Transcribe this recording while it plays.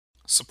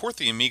Support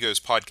the Amigos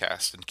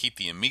podcast and keep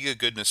the Amiga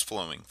goodness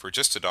flowing for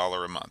just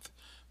 $1 a month.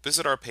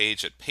 Visit our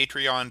page at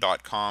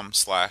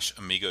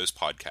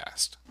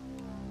patreon.com/AmigosPodcast.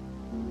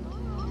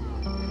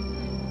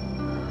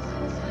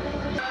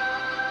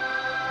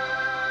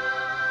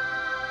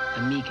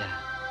 Amiga,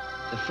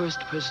 the first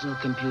personal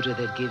computer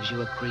that gives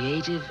you a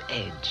creative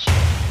edge.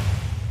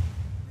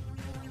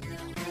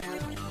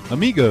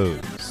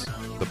 Amigos,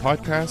 the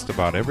podcast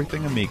about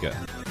everything Amiga.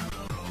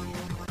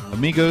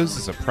 Amigos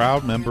is a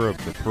proud member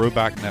of the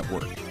Throwback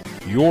Network,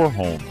 your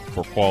home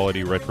for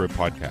quality retro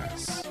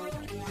podcasts.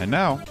 And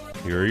now,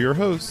 here are your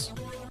hosts,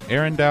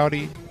 Aaron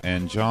Dowdy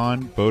and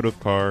John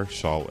Bodovkar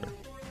Schaller.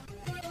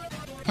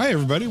 Hi,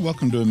 everybody.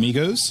 Welcome to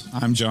Amigos.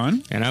 I'm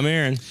John. And I'm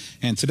Aaron.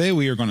 And today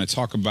we are going to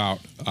talk about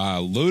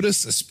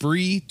Lotus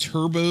Esprit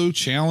Turbo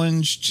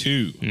Challenge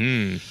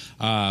 2.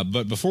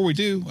 But before we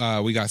do,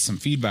 we got some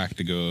feedback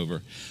to go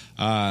over.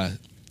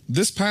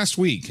 This past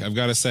week, I've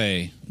got to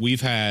say, we've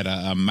had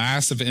a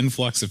massive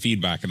influx of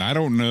feedback, and I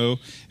don't know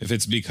if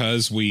it's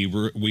because we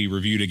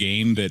reviewed a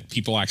game that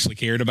people actually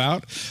cared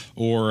about,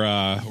 or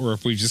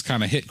if we've just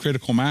kind of hit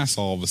critical mass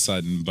all of a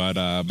sudden. But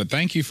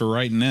thank you for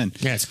writing in.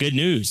 Yeah, it's good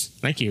news.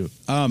 Thank you.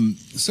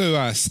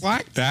 So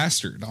Slack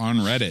Bastard on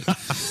Reddit,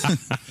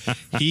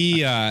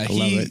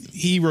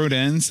 he wrote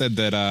in, said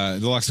that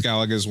Deluxe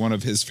Galaga is one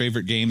of his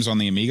favorite games on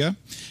the Amiga,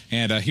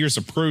 and here's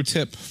a pro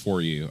tip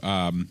for you.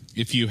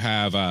 If you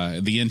have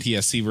the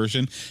NTSC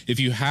version, if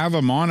you have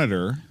a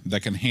monitor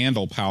that can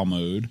handle PAL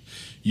mode,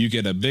 you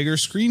get a bigger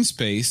screen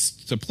space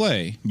to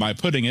play by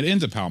putting it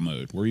into PAL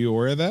mode. Were you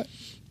aware of that?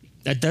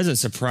 That doesn't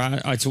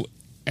surprise.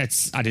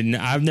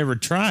 I've never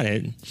tried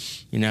it,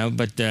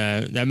 but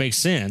that makes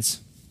sense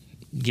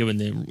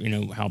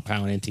given how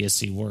PAL and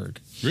NTSC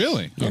work.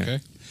 Really? Yeah. Okay.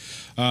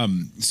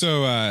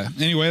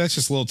 Anyway, that's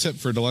just a little tip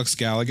for Deluxe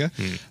Galaga.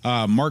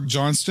 Mark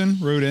Johnston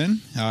wrote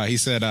in. He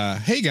said,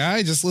 hey,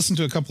 guy, just listened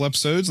to a couple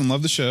episodes and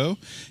love the show.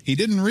 He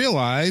didn't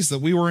realize that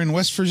we were in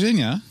West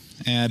Virginia,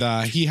 and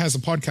he has a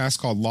podcast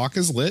called Lock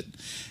is Lit.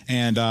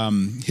 And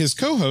his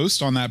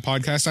co-host on that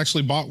podcast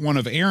actually bought one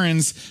of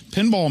Aaron's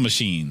pinball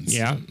machines.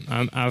 Yeah,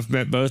 I've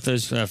met both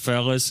those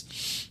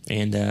fellas,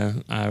 and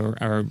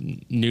I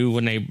knew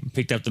when they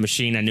picked up the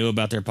machine. I knew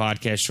about their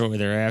podcast shortly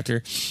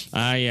thereafter.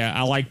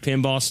 I like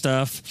pinball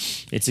stuff.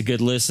 It's a good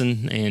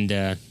listen,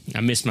 and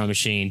I miss my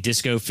machine.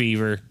 Disco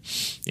Fever.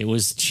 It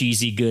was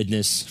cheesy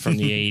goodness from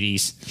the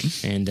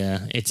 80s, and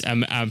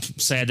I'm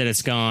sad that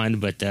it's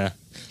gone, but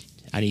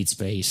I need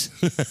space.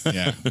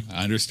 Yeah,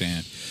 I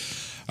understand.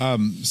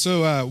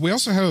 We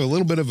also have a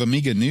little bit of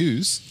Amiga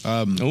news.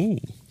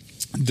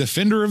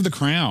 Defender of the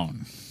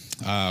Crown,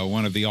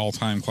 one of the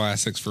all-time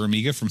classics for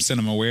Amiga from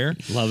Cinemaware.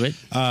 Love it.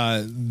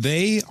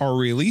 They are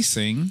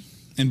releasing,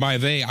 and by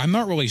they, I'm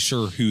not really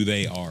sure who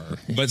they are,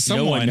 but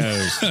someone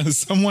knows.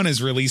 Someone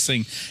is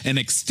releasing an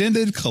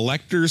extended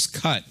collector's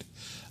cut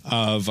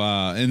of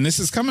and this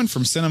is coming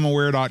from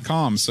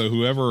cinemaware.com, so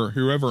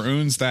whoever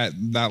owns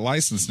that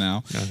license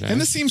now. Okay. And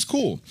this seems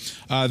cool.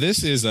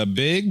 This is a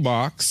big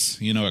box,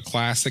 a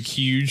classic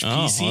huge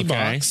PC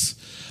box,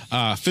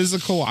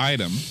 physical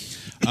item.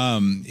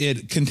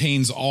 It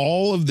contains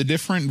all of the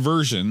different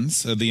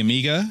versions of the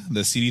Amiga,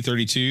 the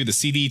CD32, the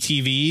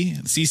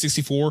CD-TV,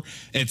 C64,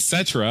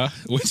 etc.,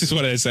 which is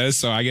what it says.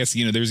 So I guess,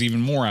 there's even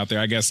more out there.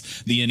 I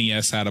guess the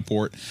NES had a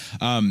port.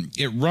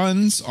 It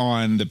runs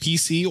on the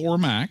PC or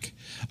Mac,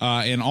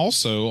 and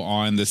also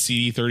on the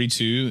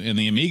CD32 and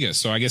the Amiga.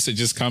 So I guess it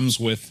just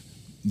comes with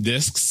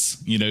discs,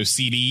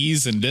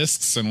 CDs and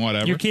discs and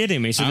whatever. You're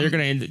kidding me. So they're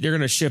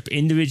gonna ship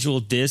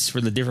individual discs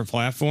for the different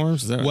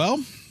platforms?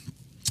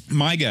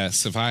 My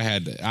guess,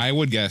 I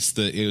would guess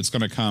that it's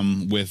going to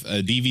come with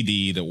a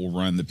DVD that will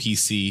run the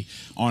PC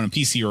on a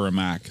PC or a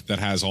Mac that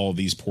has all of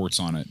these ports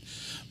on it.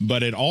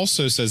 But it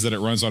also says that it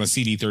runs on a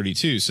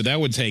CD32, so that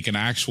would take an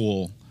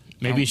actual.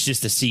 Maybe it's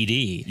just a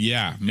CD.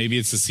 Yeah, maybe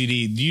it's a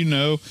CD. Do you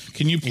know?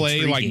 Can you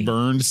play like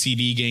burned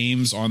CD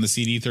games on the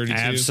CD32?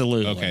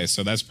 Absolutely. Okay,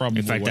 so that's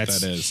probably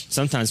that is.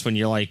 Sometimes when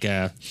you're like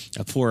a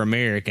poor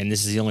American,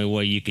 this is the only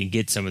way you can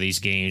get some of these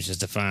games,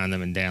 just to find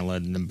them and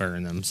download them and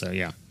burn them. So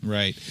yeah.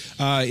 Right.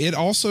 It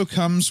also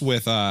comes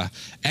with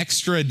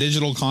extra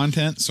digital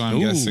content, so I'm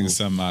guessing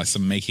some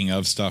making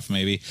of stuff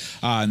maybe.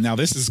 Now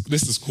this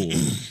is cool.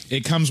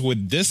 It comes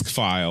with disc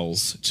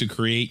files to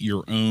create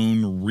your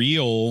own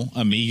real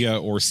Amiga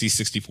or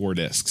C64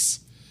 discs.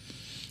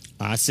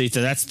 I see.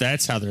 So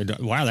that's how they're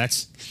doing. Wow,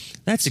 that's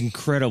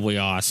incredibly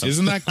awesome.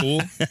 Isn't that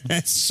cool?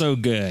 That's so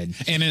good.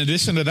 And in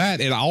addition to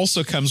that, it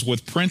also comes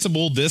with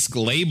printable disc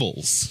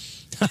labels.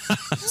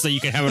 So you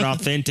can have an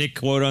authentic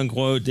quote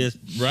unquote disc.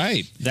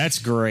 Right. That's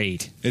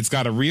great. It's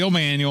got a real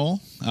manual.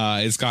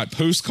 It's got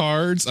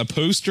postcards, a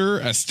poster,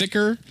 a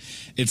sticker.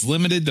 It's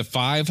limited to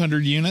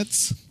 500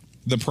 units.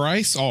 The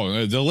price,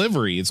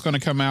 delivery, it's going to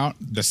come out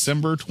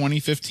December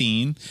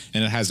 2015,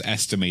 and it has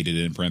estimated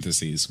in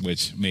parentheses,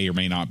 which may or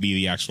may not be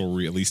the actual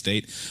release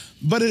date,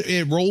 but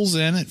it rolls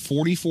in at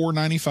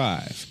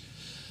 $44.95.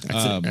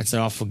 That's an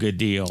awful good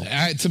deal.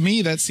 To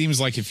me, that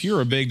seems like if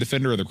you're a big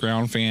Defender of the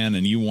Crown fan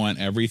and you want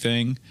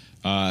everything,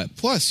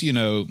 plus,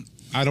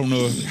 I don't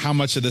know how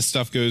much of this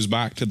stuff goes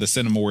back to the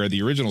Cinemaware,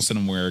 the original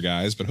Cinemaware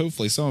guys, but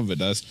hopefully some of it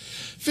does.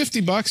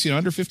 $50,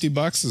 under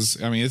 $50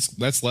 is, I mean,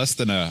 that's less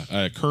than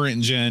a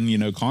current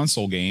gen,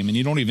 console game, and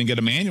you don't even get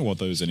a manual with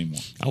those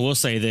anymore. I will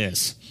say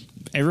this.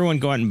 Everyone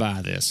go out and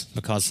buy this,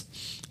 because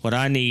what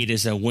I need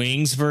is a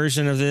Wings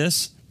version of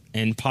this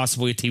and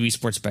possibly a TV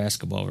Sports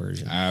Basketball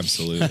version.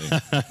 Absolutely.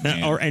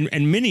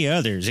 and many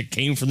others. It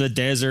came from the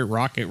desert,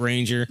 Rocket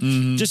Ranger.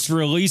 Mm-hmm. Just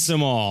release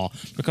them all,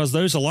 because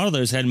a lot of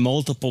those had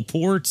multiple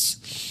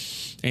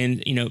ports.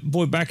 And,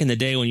 boy, back in the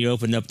day when you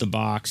opened up the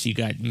box, you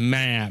got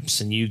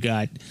maps and you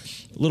got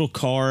little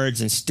cards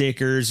and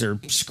stickers or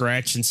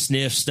scratch and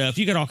sniff stuff.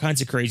 You got all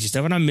kinds of crazy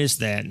stuff, and I miss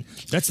that.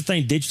 That's the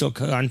thing, digital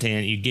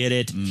content. You get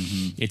it.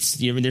 Mm-hmm. It's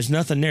there's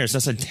nothing there. It's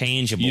nothing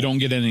tangible. You don't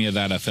get any of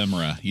that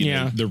ephemera.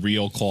 The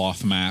real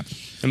cloth map.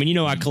 I mean,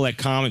 I collect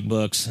comic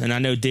books, and I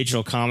know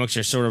digital comics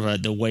are sort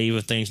of the wave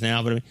of things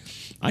now, but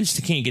I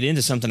just can't get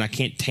into something I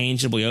can't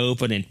tangibly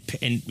open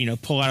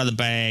and pull out of the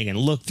bag and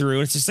look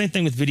through. It's the same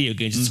thing with video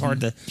games. It's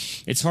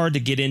hard to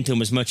get into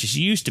them as much as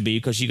you used to be,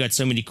 because you got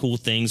so many cool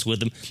things with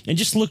them. And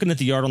just looking at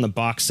the art on the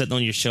box sitting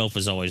on your shelf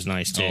is always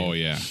nice too. Oh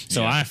yeah.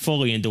 So I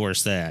fully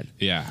endorse that.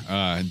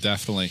 Yeah,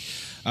 definitely.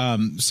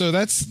 So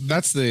that's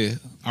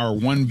our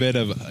one bit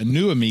of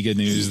new Amiga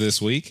news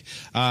this week.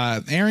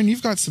 Aaron,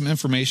 you've got some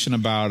information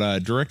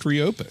about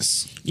Directory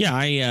Opus. Yeah,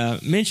 I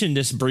mentioned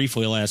this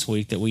briefly last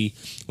week that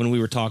when we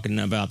were talking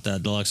about the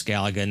Deluxe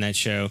Galaga in that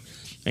show,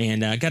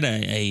 and I got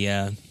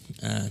a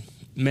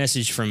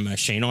message from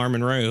Shane R.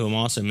 Monroe, who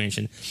also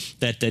mentioned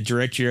that the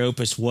Directory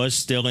Opus was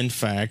still, in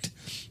fact,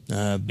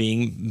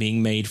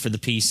 being made for the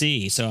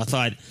PC. So I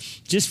thought,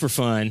 just for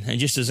fun and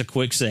just as a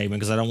quick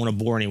segment, because I don't want to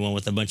bore anyone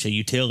with a bunch of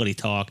utility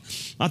talk,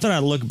 I thought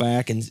I'd look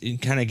back and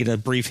kind of get a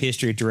brief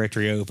history of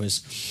Directory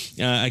Opus.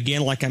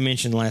 Again, like I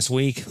mentioned last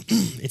week,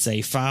 it's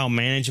a file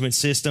management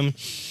system.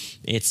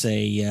 It's for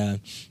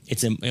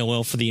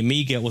the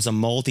Amiga, it was a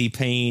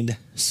multi-paned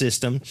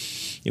system.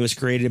 It was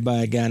created by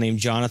a guy named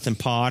Jonathan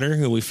Potter,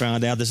 who we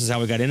found out, this is how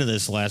we got into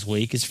this last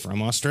week, is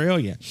from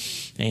Australia.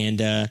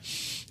 And I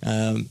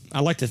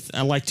like to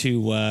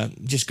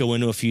just go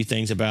into a few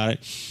things about it.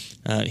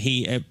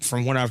 He,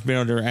 from what I've been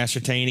able to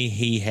ascertain,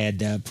 he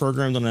had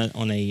programmed on a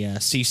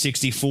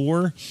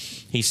C64.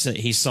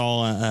 He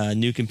saw a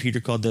new computer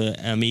called the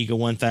Amiga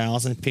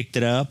 1000, picked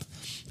it up,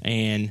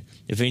 and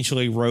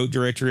eventually wrote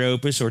Directory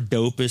Opus, or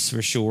Dopus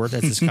for short,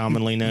 as it's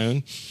commonly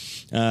known.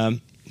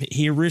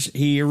 He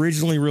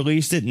originally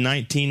released it in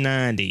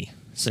 1990,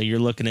 so you're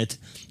looking at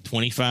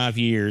 25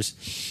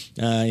 years.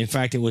 In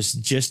fact, it was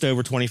just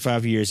over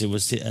 25 years. It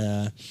was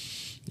I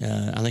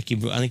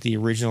think the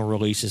original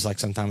release is like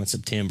sometime in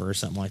September or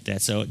something like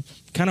that. So it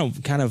kind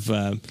of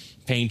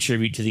paying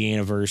tribute to the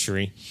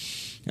anniversary.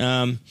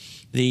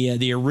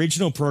 The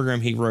original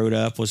program he wrote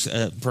up was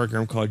a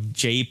program called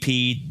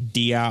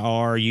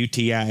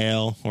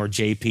JPDIR-UTIL, or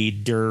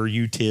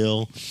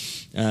JPDIR-UTIL.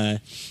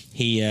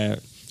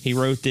 He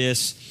wrote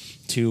this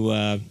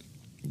to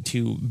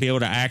be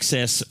able to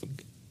access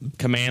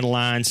command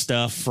line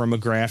stuff from a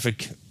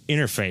graphic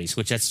interface,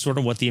 which that's sort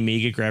of what the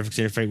Amiga graphics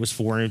interface was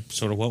for, and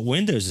sort of what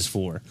Windows is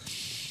for.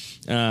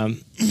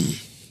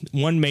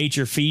 One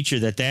major feature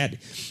that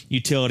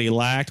utility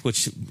lacked,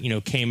 which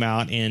came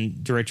out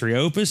in Directory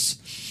Opus,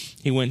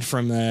 he went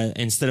from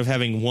instead of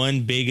having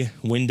one big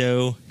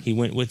window, he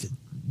went with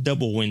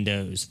double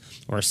windows,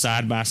 or a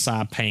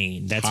side-by-side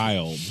pane. That's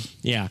tiled.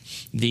 Yeah.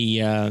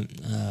 This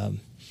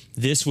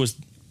was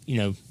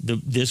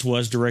this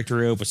was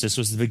Directory Opus. This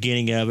was the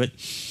beginning of it.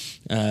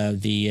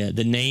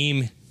 The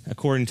name,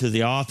 according to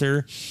the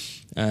author,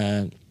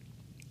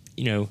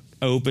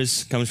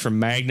 opus comes from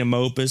magnum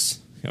opus,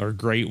 or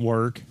great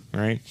work,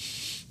 right?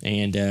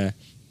 And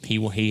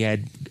he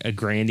had a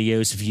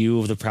grandiose view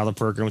of how the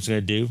program was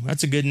going to do.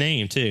 That's a good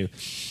name too.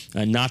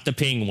 Not the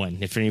Penguin,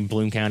 if any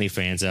Bloom County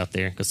fans out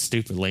there, because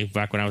stupidly,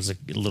 back when I was a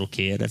little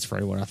kid, that's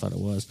probably what I thought it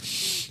was.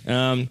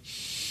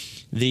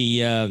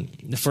 The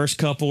first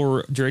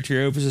couple Directory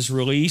Opuses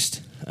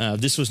released.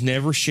 This was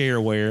never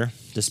shareware,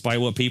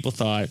 despite what people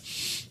thought.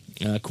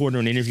 According to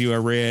an interview I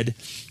read,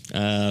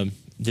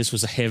 this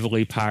was a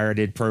heavily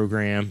pirated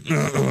program.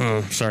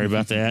 Sorry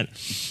about that.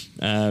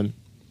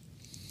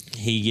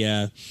 He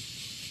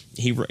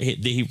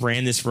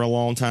ran this for a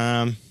long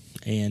time,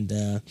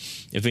 and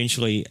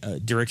eventually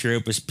Directory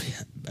Opus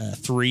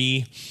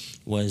 3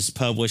 was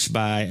published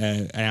by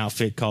an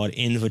outfit called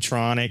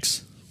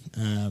Invatronics.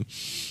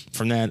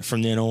 From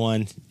then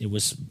on, it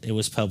was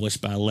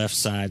published by Left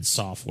Side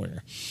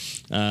Software.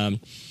 In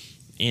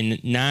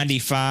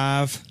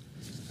 '95,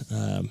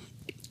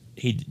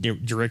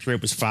 Directory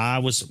Opus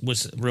 5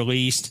 was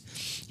released.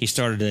 He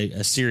started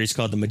a series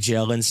called the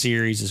Magellan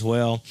series as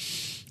well.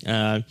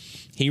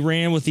 He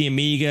ran with the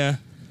Amiga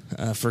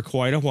for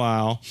quite a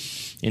while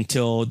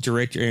until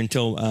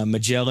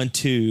Magellan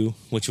 2,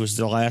 which was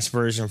the last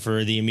version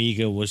for the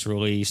Amiga, was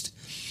released,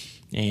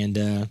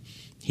 and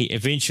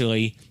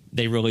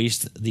they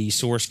released the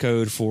source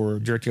code for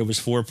Directory Opus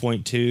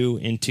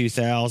 4.2 in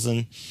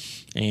 2000,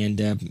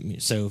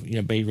 and so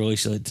they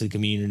released it to the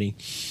community.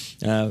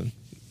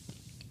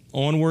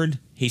 onward,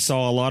 he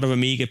saw a lot of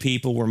Amiga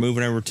people were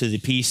moving over to the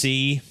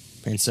PC,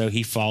 and so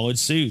he followed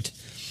suit.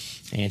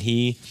 And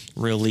he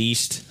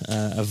released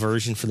a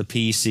version for the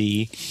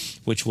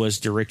PC, which was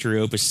Directory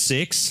Opus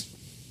 6.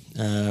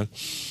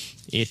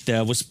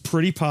 It was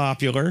pretty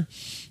popular.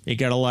 It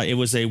got a lot. It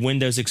was a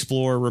Windows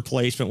Explorer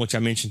replacement, which I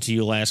mentioned to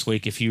you last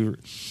week. If you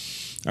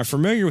are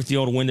familiar with the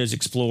old Windows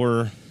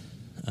Explorer,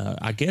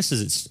 I guess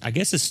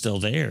it's still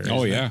there.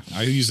 Oh yeah,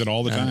 I use it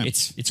all the time.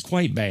 It's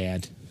quite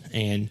bad,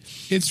 and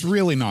it's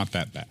really not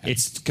that bad.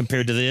 It's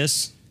compared to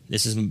this.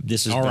 This is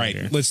all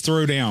better. right. Let's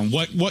throw down.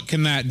 What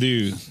can that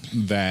do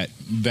that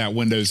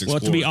Windows Explorer?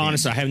 Well, to be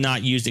honest, I have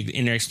not used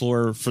Internet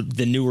Explorer for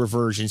the newer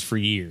versions for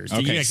years.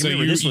 Okay, so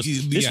remember,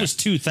 this was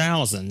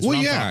 2000. Well,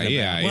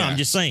 yeah. Well, I'm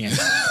just saying.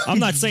 I'm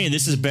not saying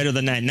this is better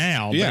than that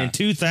now. Yeah. But in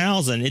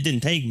 2000, it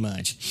didn't take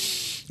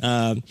much.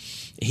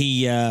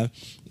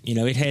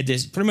 It had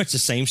this pretty much the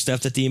same stuff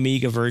that the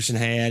Amiga version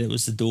had. It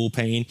was the dual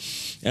pane.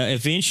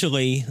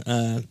 Eventually,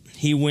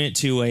 he went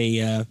to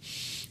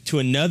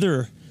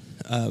another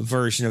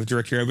version of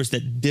Directory Opus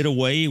that did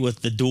away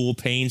with the dual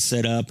pane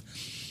setup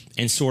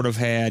and sort of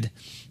had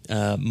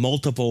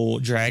multiple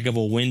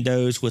draggable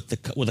windows with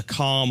a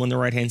column on the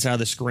right hand side of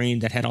the screen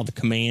that had all the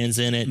commands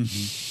in it.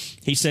 Mm-hmm.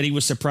 He said he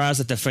was surprised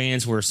that the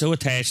fans were so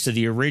attached to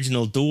the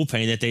original dual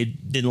pane that they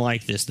didn't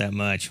like this that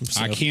much.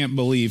 So. I can't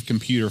believe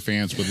computer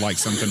fans would like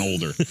something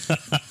older.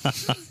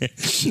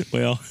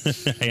 Well,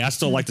 hey, I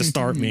still like the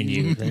start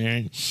menu.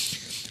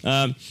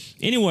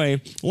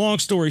 Anyway, long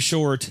story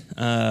short,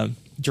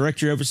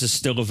 Directory Opus is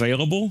still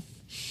available.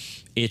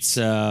 It's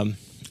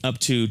up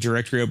to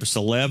Directory Opus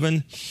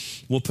 11.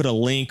 We'll put a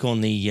link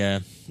on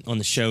the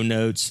show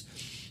notes.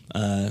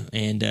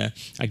 And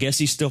I guess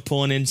he's still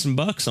pulling in some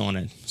bucks on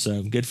it.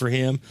 So good for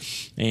him.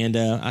 And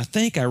I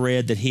think I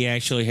read that he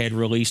actually had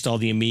released all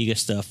the Amiga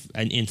stuff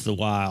into the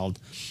wild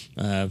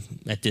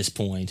at this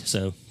point.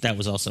 So that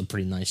was also a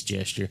pretty nice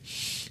gesture.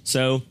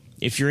 So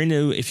if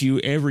you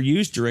ever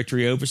used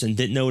Directory Opus and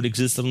didn't know it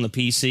existed on the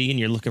PC and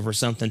you're looking for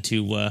something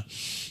to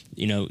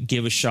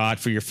give a shot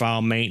for your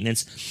file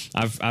maintenance,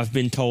 I've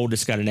been told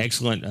it's got an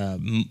excellent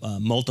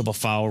multiple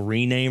file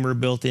renamer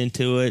built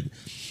into it,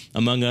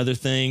 among other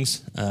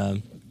things.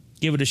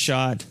 Give it a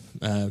shot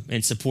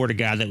and support a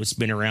guy that was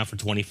been around for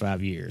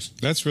 25 years.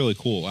 That's really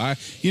cool. A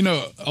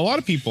lot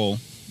of people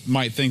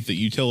might think that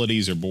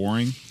utilities are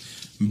boring,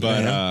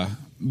 but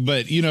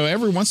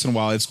every once in a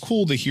while it's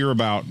cool to hear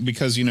about,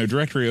 because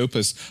Directory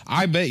Opus,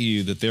 I bet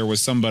you that there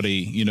was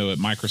somebody at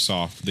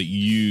Microsoft that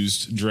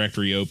used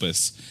Directory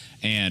Opus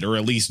or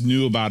at least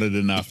knew about it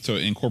enough to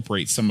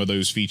incorporate some of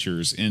those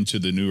features into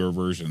the newer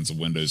versions of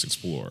Windows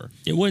Explorer.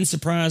 It wouldn't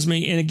surprise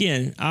me. And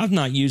again, I've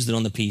not used it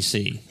on the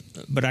PC,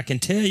 but I can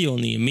tell you on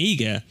the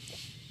Amiga,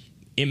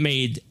 it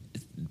made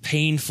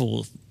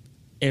painful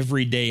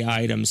everyday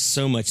items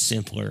so much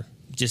simpler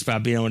just by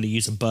being able to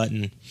use a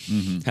button,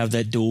 have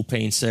that dual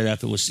pane set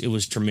up. It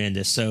was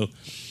tremendous. So,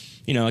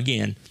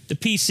 again, the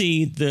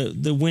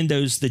PC, the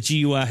Windows, the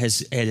GUI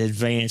had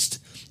advanced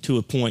to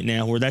a point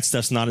now where that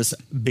stuff's not as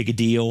big a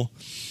deal.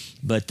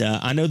 But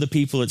I know the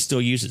people that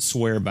still use it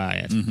swear by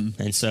it.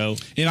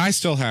 And I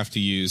still have to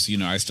use,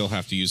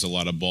 a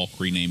lot of bulk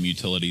rename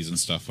utilities and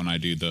stuff when I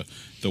do the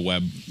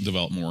web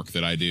development work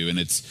that I do. And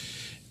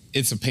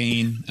it's a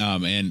pain.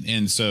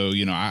 And so,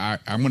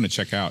 I'm going to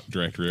check out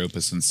Directory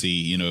Opus and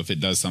see, if it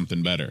does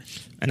something better.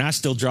 And I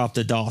still drop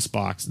the DOS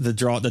box, the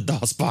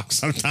DOS box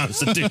sometimes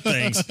to do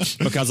things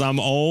because I'm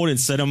old and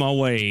set in my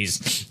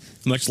ways.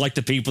 Much like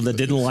the people that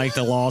didn't like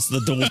the loss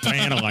of the dual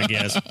panel, I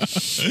guess.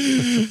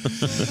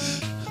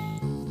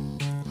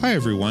 Hi,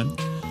 everyone.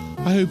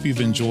 I hope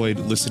you've enjoyed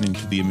listening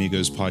to the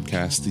Amigos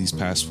podcast these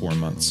past 4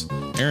 months.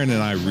 Aaron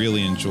and I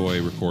really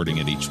enjoy recording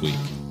it each week.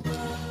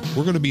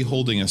 We're going to be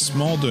holding a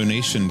small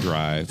donation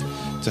drive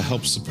to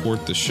help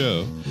support the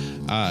show.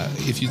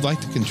 If you'd like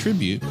to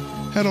contribute,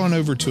 head on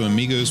over to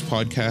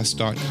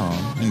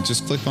amigospodcast.com and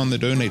just click on the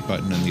donate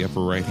button in the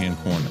upper right-hand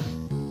corner.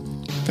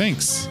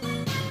 Thanks.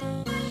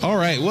 All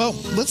right, well,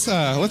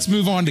 let's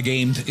move on to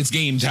game. It's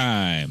game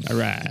time. All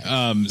right.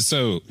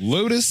 So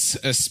Lotus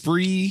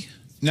Esprit.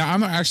 Now,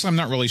 I'm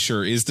not really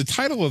sure. Is the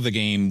title of the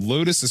game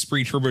Lotus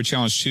Esprit Turbo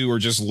Challenge 2 or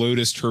just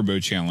Lotus Turbo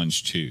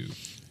Challenge 2?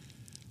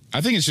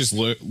 I think it's just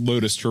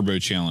Lotus Turbo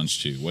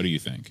Challenge 2. What do you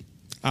think?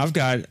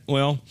 I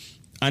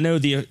know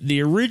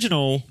the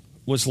original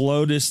was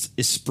Lotus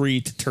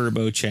Esprit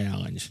Turbo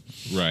Challenge.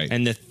 Right.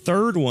 And the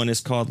third one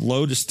is called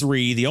Lotus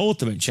 3, the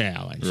Ultimate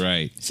Challenge.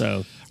 Right.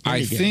 So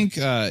I think,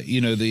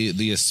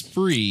 the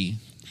Esprit,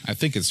 I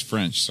think it's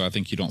French, so I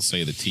think you don't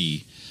say the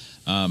T.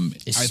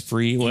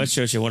 Esprit. Well, that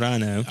shows you what I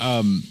know.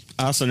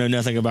 I also know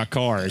nothing about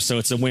cars, so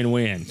it's a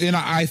win-win. And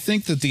I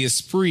think that the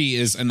Esprit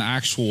is an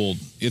actual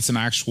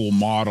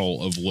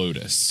model of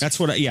Lotus. That's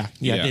what. Yeah,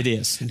 it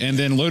is. And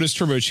then Lotus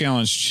Turbo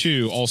Challenge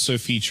 2 also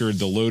featured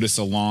the Lotus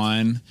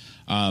Elan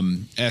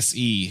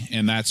SE,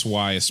 and that's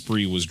why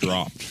Esprit was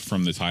dropped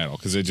from the title,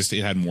 because it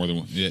had more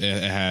than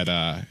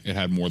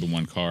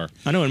one car.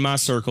 I know in my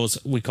circles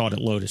we called it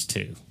Lotus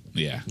 2.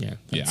 Yeah,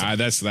 Yeah,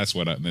 that's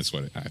what I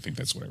think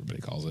that's what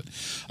everybody calls it.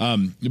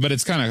 But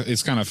it's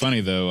kind of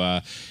funny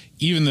though.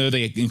 Even though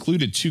they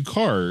included 2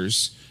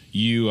 cars,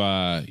 you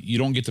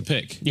don't get to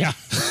pick. Yeah.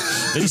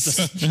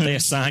 They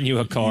assign you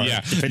a car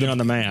depending on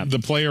the map. The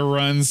player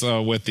runs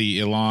with the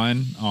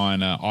Elan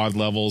on odd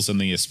levels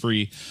and the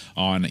Esprit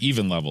on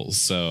even levels.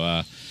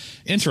 So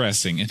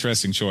interesting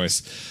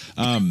choice.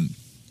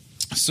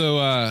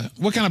 So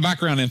what kind of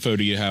background info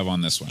do you have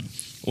on this one?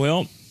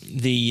 Well,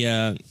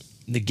 the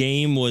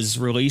game was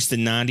released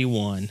in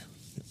 91,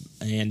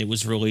 and it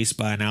was released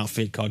by an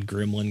outfit called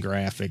Gremlin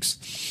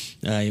Graphics.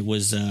 It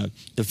was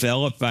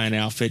developed by an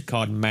outfit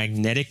called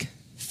Magnetic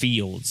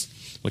Fields,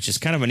 which is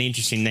kind of an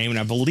interesting name, and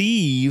I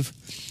believe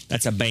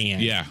that's a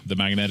band. Yeah, the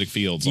Magnetic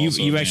Fields.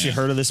 You actually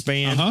heard of this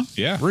band?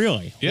 Yeah.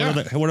 Really? Yeah.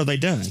 What have they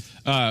done?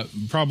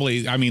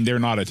 Probably. I mean, they're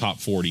not a top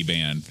 40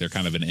 band. They're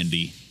kind of an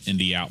indie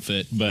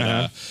outfit, but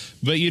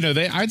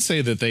I'd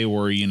say that they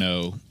were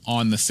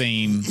on the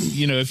same.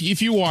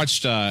 If you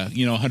watched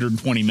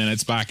 120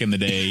 Minutes back in the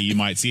day, you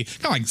might see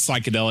kind of like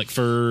Psychedelic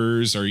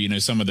Furs or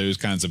some of those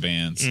kinds of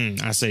bands.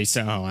 I say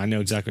so. I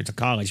know exactly. It's a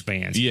college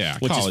band. Yeah,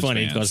 which is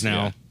funny bands, because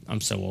now I'm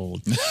so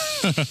old.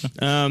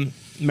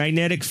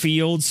 Magnetic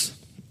Fields.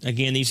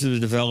 Again, these are the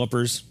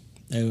developers.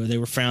 They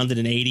were founded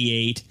in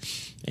 '88,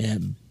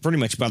 pretty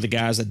much by the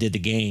guys that did the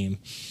game.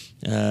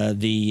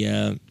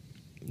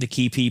 The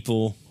key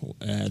people,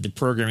 the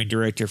programming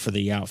director for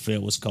the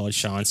outfit was called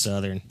Sean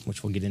Southern,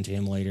 which we'll get into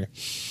him later.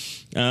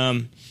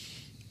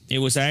 It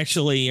was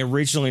actually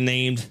originally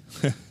named,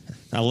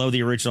 I love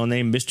the original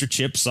name, Mr.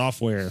 Chip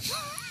Software.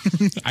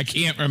 I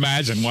can't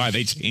imagine why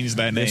they changed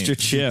that name. Mr.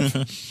 Chip.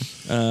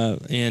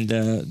 And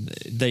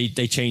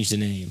they changed the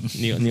name,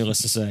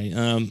 needless to say.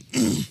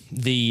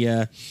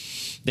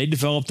 They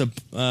developed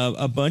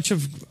a bunch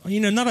of,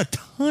 not a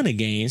ton of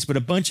games, but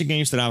a bunch of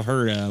games that I've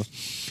heard of.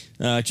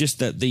 Just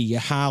the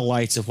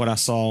highlights of what I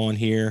saw on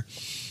here.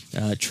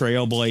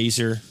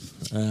 Trailblazer,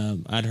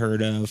 I'd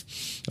heard of.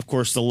 Of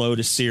course, the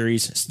Lotus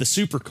series, the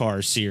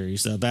Supercars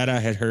series, that I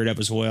had heard of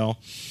as well.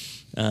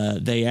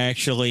 They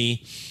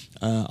actually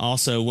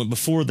also, when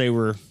they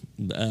were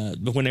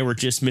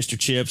just Mr.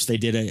 Chips, they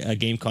did a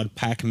game called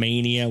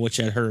Pac-Mania,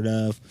 which I'd heard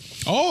of.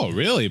 Oh,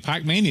 really?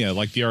 Pac-Mania,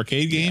 like the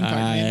arcade game?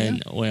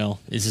 Pac-Mania? Well,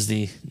 this is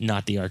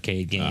not the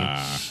arcade game.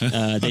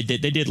 They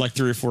did like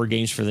 3 or 4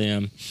 games for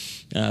them.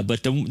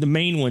 But the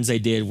main ones they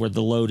did were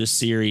the Lotus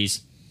series,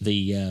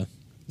 the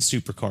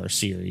Supercar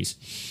series.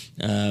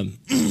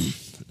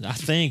 I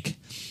think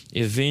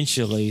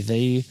eventually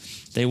they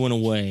went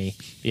away.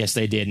 Yes,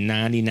 they did,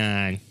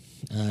 99.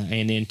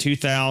 And in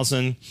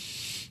 2000,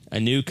 a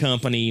new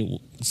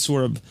company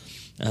sort of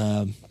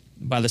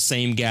by the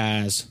same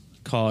guys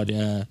called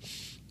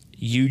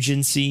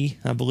Eugency,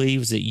 I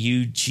believe. Is it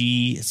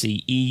EUGNICY?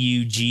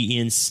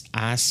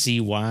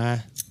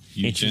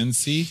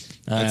 Eugency?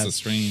 That's a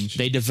strange.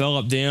 They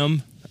developed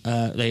them.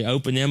 They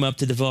opened them up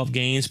to develop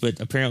games, but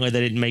apparently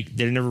they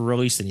never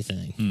released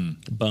anything.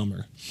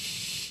 Bummer.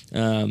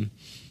 And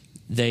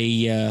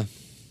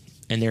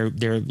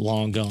they're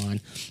long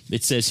gone.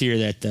 It says here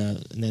that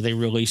they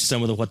released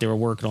some of what they were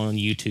working on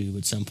YouTube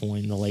at some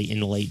point in the late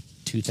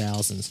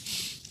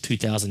 2000s,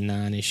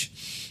 2009ish.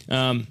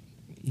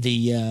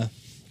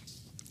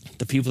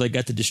 The people that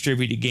got to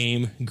distribute the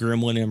game,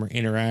 Gremlin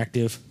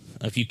Interactive.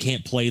 If you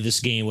can't play this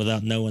game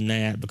without knowing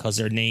that, because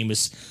their name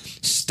is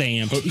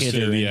stamped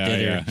hither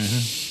and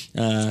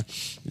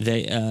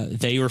thither.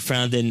 They were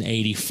founded in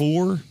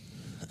 '84,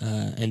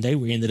 and they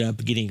ended up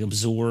getting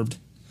absorbed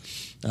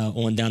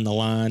on down the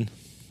line.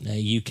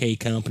 A UK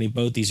company.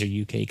 Both these are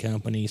UK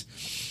companies.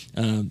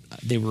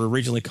 They were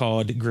originally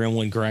called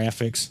Gremlin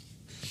Graphics,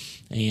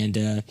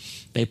 and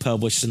they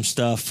published some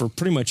stuff for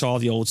pretty much all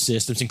the old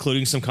systems,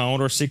 including some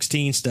Commodore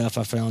 16 stuff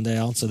I found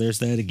out. So there's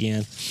that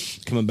again,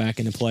 coming back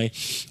into play.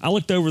 I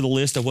looked over the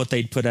list of what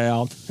they'd put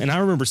out, and I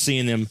remember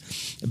seeing them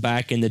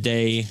back in the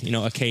day,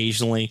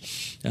 occasionally.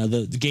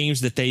 The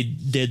games that they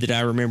did that I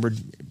remembered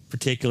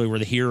particularly were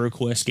the Hero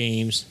Quest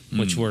games,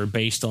 which were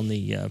based on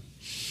the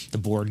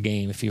board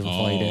game, if you ever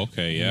played it.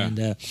 Okay, yeah. And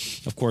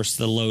of course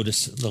the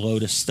Lotus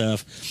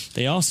stuff.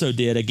 They also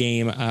did a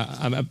game,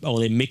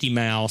 the Mickey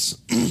Mouse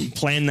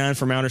Plan 9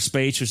 from Outer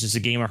Space, which is a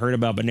game I heard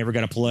about but never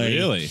got to play.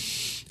 Really?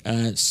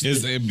 Is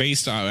it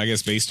based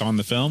on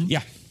the film?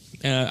 Yeah.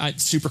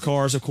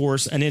 Supercars, of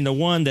course, and then the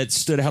one that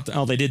stood out.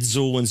 They did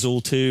Zool and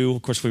Zool 2.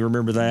 Of course, we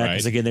remember that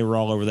because again they were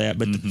all over that.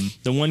 But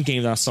the one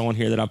game that I saw in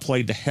here that I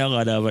played the hell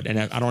out of it, and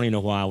I don't even know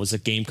why, was a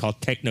game called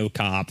Techno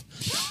Cop.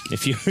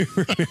 If you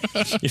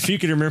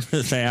can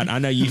remember that, I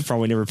know you've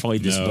probably never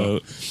played this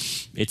boat.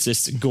 It's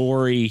this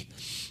gory.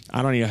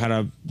 I don't even know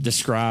how to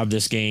describe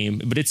this game,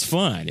 but it's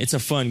fun. It's a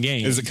fun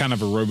game. Is it kind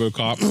of a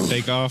RoboCop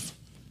takeoff?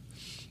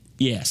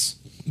 Yes.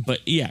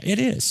 But yeah, it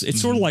is.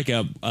 It's sort of like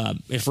if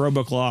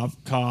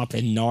RoboCop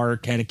and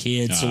Narc had a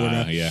kid, sort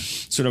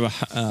of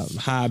a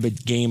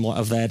hybrid game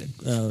of that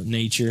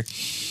nature.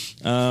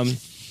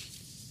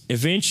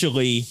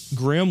 Eventually,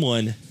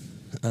 Gremlin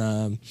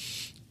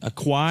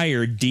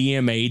acquired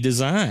DMA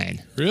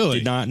Design. Really?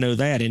 Did not know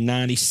that in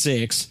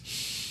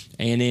 '96,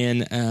 And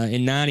then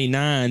in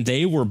 '99,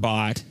 they were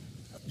bought.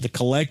 The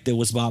collective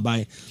was bought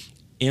by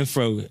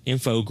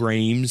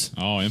Infogrames.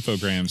 Oh,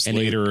 Infogrames And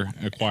later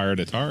acquired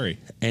Atari.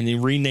 And they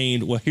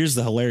renamed. Well, here's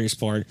the hilarious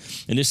part,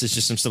 and this is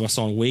just some stuff I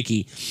saw on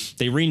Wiki.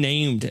 They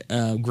renamed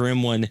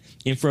Gremlin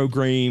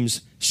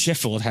Infogrames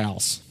Sheffield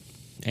House,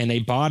 and they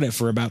bought it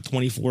for about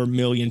 24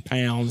 million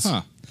pounds.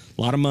 Huh.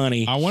 A lot of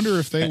money. I wonder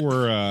if they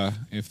were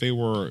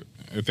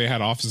if they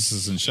had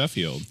offices in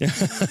Sheffield.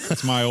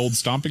 That's my old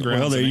stomping grounds.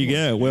 Well, there in you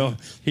England. go. Well,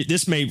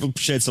 this may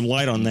shed some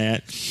light on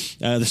that.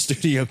 The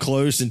studio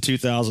closed in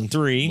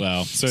 2003.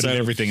 Well, so did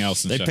everything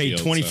else in they Sheffield.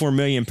 paid 24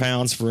 million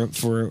pounds for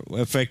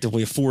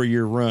effectively a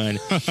 4-year run,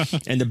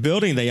 and the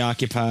building they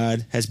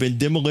occupied has been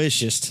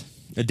demolished.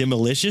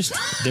 Demolished,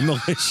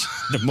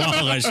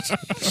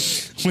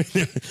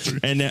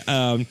 and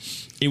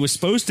it was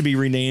supposed to be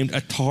renamed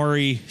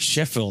Atari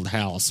Sheffield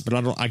House, but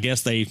I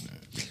guess it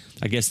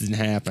didn't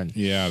happen.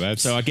 Yeah,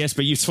 that's So I guess,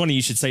 but it's funny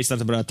you should say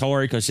something about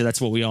Atari because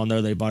that's what we all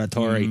know. They bought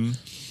Atari. Mm-hmm.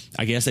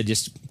 I guess they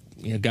just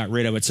got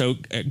rid of it. So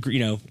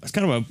it's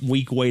kind of a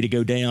weak way to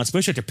go down,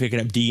 especially after picking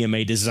up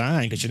DMA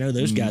Design because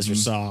those guys are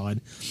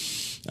solid.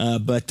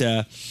 But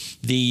that's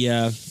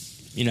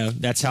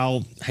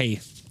how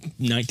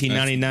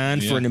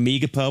 1999 for an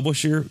Amiga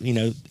publisher,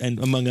 and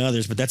among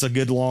others. But that's a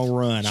good long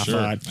run. sure,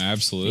 I thought,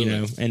 absolutely.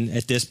 and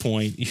at this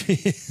point,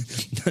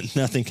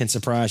 nothing can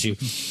surprise you.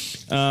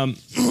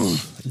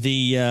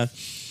 The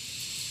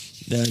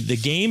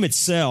game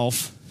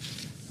itself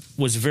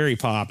was very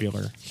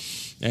popular.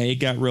 It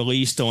got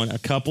released on a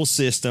couple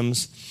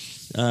systems.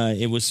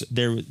 There was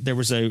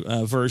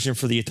a version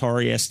for the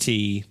Atari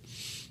ST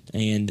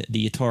and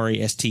the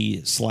Atari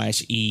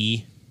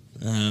ST/E.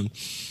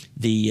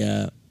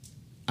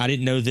 I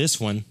didn't know this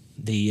one.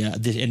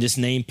 And this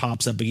name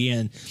pops up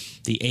again.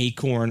 The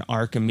Acorn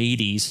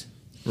Archimedes.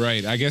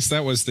 Right. I guess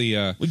that was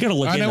the. We got to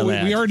look into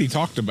that. We already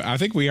talked about. I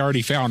think we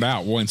already found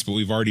out once, but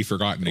we've already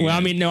forgotten. Well,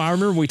 again. no, I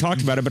remember we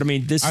talked about it, but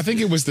this. I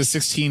think it was the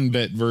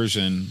 16-bit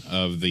version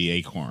of the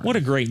Acorn. What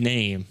a great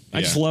name!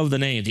 I just love the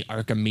name, the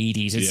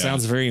Archimedes. It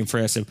sounds very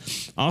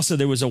impressive. Also,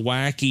 there was a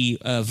wacky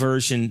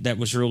version that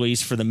was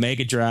released for the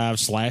Mega Drive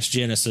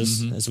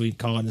 /Genesis, as we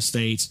call it in the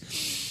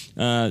States.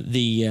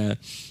 The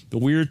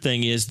weird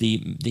thing is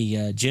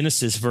the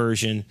Genesis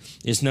version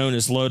is known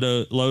as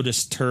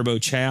Lotus Turbo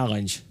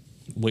Challenge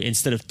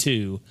instead of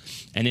 2,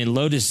 and then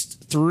Lotus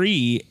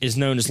 3 is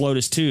known as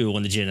Lotus 2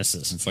 on the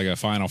Genesis. It's like a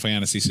Final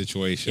Fantasy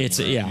situation.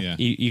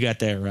 You got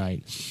that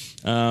right.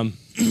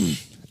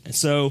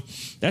 So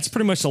that's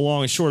pretty much the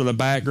long and short of the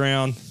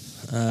background.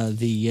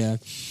 The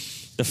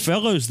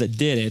fellows that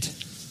did it,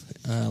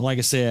 like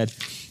I said,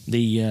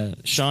 the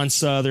Sean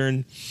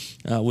Southern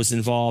was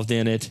involved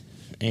in it,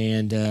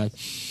 and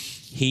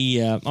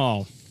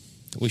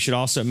we should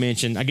also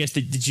mention, I guess,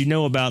 did you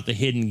know about the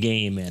hidden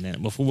game in it?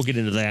 Before we'll get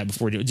into that,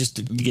 just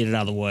to get it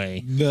out of the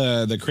way.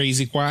 The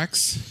Crazy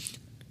Quacks.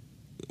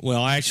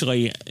 Well,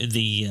 actually, in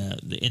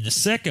the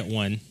second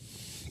one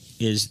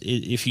is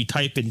if you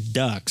type in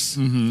ducks.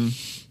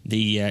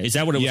 Is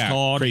that what it was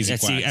called? Crazy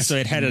Quacks. So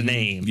it had a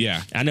name.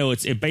 Yeah, I know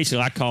it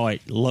basically I call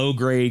it low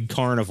grade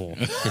carnival.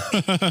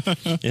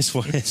 It's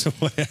what.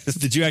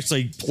 Did you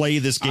actually play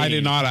this game? I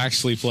did not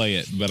actually play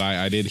it, but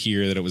I did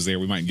hear that it was there.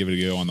 We might give it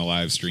a go on the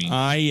live stream.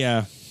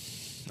 I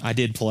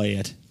did play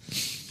it,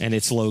 and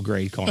it's low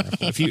grade carnival.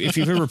 if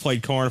you've ever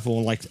played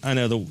Carnival, I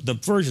know the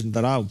version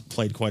that I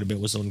played quite a bit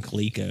was on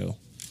Coleco.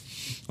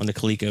 On the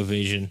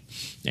ColecoVision,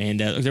 and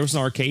there was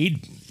an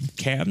arcade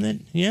cabinet.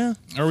 Yeah,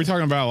 are we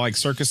talking about like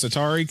Circus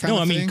Atari kind of thing?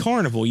 No, I mean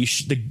Carnival.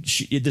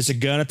 There's a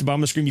gun at the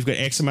bottom of the screen. You've got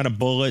X amount of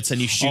bullets, and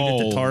you shoot at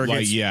the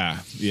targets. Yeah.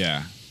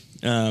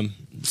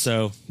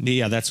 So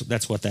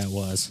that's what that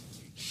was.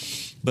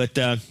 But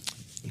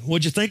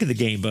what'd you think of the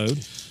game,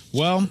 Bode?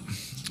 Well,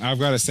 I've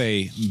got to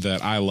say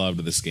that I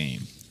loved this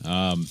game.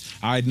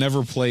 I'd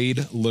never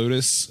played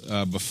Lotus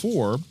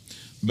before,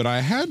 but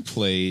I had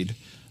played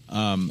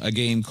a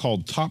game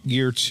called Top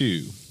Gear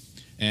 2,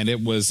 and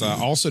it was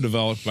also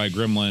developed by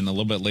Gremlin a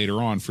little bit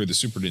later on for the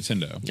Super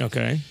Nintendo.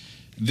 Okay.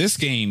 This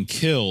game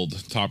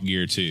killed Top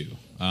Gear 2.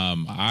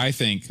 I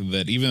think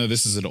that even though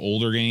this is an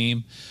older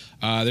game,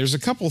 there's a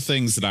couple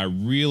things that I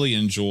really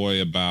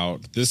enjoy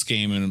about this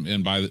game,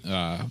 and by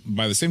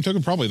the same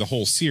token, probably the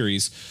whole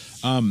series.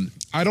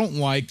 I don't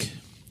like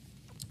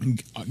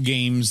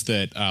games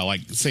that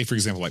say for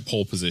example like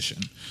Pole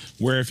Position,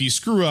 where if you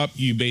screw up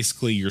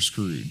you're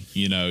screwed.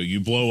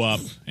 You blow up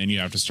and you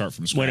have to start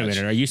from scratch. Wait a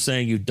minute, are you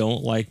saying you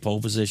don't like Pole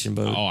Position,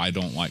 Bo? Oh, I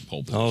don't like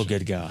Pole Position. Oh,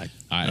 good God.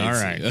 All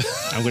right.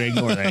 I'm going to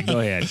ignore that.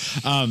 Go ahead.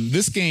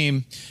 This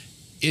game,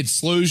 it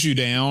slows you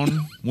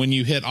down when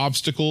you hit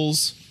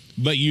obstacles,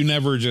 but you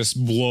never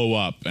just blow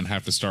up and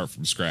have to start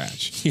from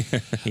scratch.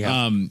 Yeah.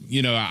 To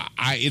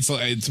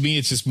me,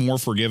 it's just more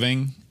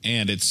forgiving,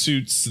 and it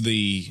suits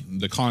the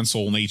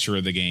console nature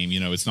of the game.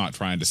 It's not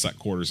trying to suck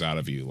quarters out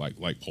of you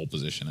like Pole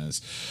Position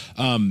is.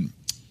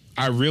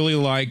 I really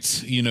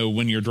liked,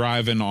 when you're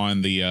driving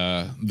on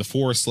the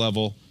forest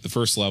level, the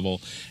first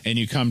level, and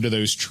you come to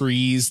those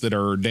trees that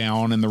are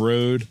down in the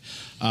road.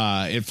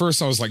 At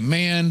first I was like,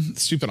 man,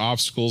 stupid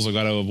obstacles, I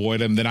got to avoid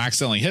them. Then I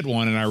accidentally hit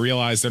one and I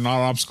realized they're not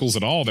obstacles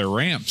at all. They're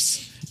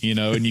ramps,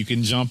 and you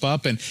can jump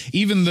up. And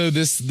even though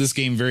this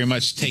game very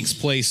much takes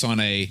place on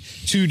a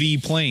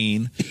 2D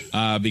plane,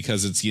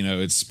 because it's,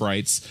 it's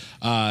sprites,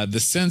 the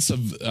sense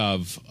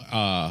of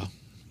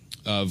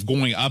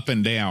going up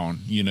and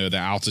down, the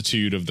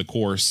altitude of the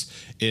course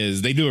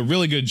is, they do a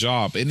really good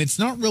job. And it's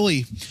not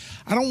really,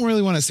 I don't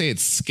really want to say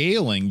it's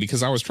scaling,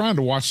 because I was trying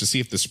to watch to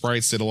see if the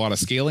sprites did a lot of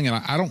scaling, and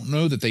I don't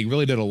know that they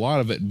really did a lot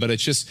of it, but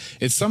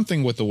it's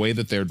something with the way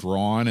that they're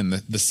drawn, and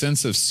the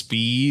sense of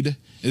speed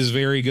is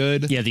very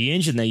good. Yeah, the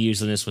engine they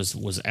used in this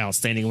was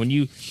outstanding. When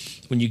you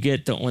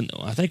get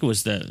I think it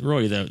was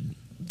the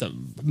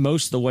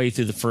most of the way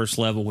through the first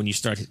level, when you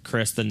start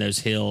cresting those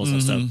hills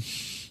and stuff,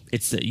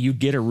 it's that you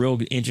get a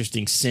real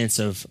interesting sense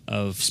of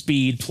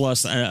speed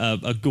plus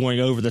going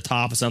over the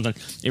top of something.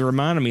 It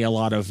reminded me a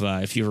lot of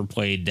if you ever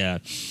played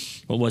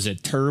what was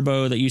it,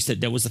 Turbo?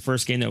 That was the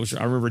first game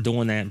I remember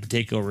doing that in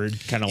particular.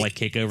 Kind of like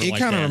kick over. It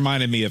kind of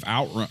reminded me of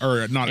Outrun,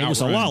 or not. It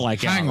was Outrun, a lot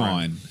like Hang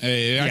Outrun. On.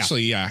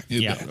 Actually, yeah.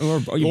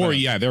 Or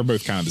yeah, they're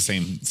both kind of the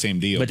same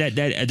deal. But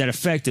that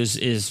effect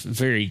is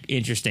very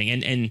interesting.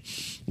 And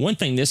one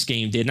thing this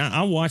game did, and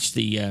I watched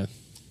the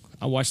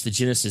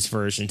Genesis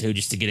version too,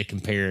 just to get a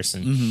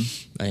comparison,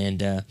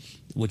 and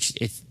which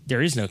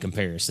there is no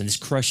comparison. This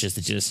crushes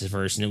the Genesis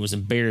version. It was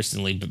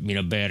embarrassingly,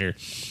 better.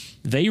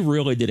 They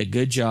really did a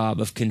good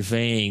job of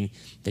conveying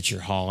that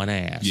you're hauling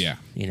ass. Yeah,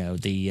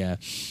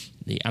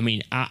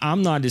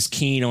 I'm not as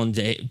keen on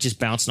just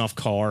bouncing off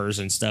cars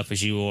and stuff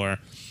as you are,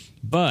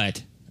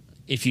 but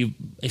if you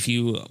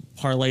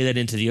parlay that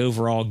into the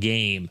overall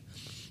game,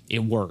 it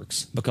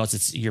works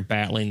because you're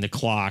battling the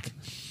clock.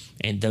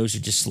 And those are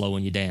just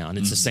slowing you down.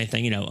 It's the same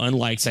thing,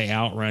 unlike, say,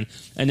 Outrun.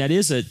 And that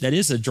is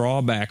a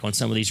drawback on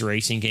some of these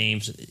racing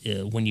games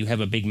when you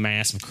have a big,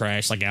 massive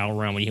crash like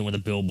Outrun, when you hit one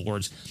of the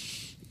billboards.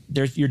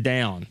 You're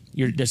down.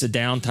 There's a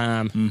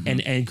downtime.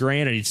 And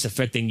granted, it's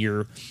affecting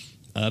your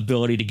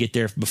ability to get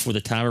there before the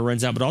timer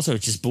runs out, but also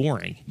it's just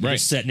boring. You're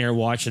just sitting there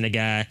watching a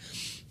guy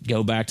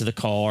go back to the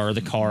car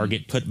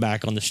get put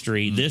back on the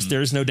street.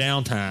 There's no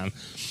downtime.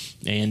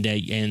 And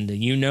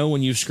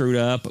when you've screwed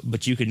up,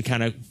 but you can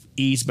kind of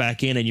ease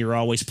back in, and you're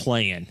always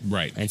playing.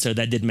 Right. And so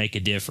that did make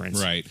a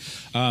difference. Right.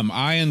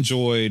 I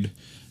enjoyed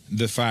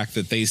the fact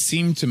that they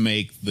seem to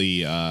make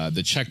the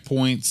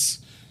checkpoints,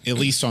 at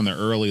least on the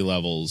early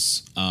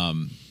levels,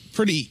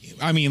 pretty.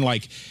 I mean,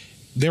 like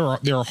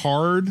they're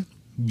hard,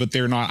 but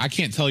they're not. I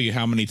can't tell you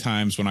how many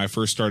times when I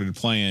first started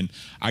playing,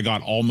 I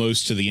got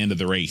almost to the end of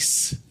the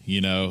race.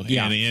 Yeah.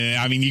 And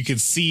I mean, you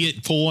could see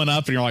it pulling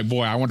up, and you're like,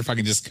 boy, I wonder if I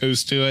can just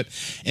coast to it.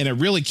 And it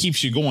really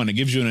keeps you going. It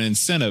gives you an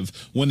incentive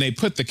when they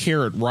put the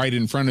carrot right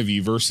in front of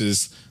you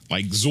versus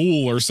like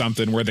Zool or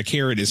something where the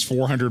carrot is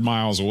 400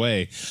 miles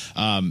away.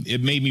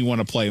 It made me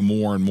want to play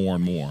more and more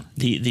and more.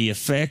 The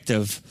effect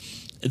of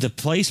the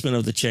placement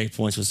of the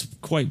checkpoints was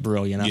quite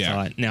brilliant, I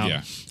thought.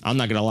 Now, I'm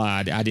not going to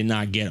lie, I did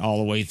not get all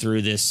the way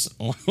through this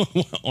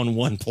on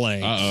one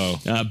play.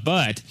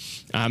 But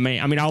I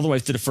mean, all the way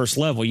through the first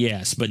level,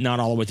 yes, but not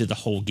all the way through the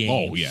whole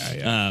game. Oh,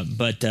 yeah.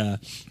 But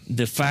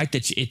the fact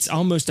that it's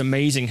almost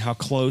amazing how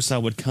close I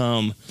would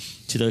come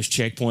to those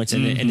checkpoints,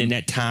 and then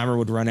that timer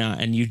would run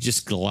out, and you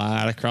just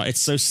glide across.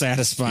 It's so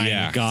satisfying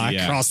to glide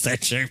across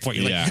that checkpoint.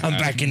 You're like, I'm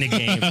back in the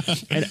game.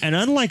 and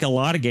unlike a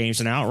lot of games,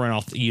 in Outrun,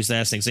 I'll use that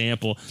as an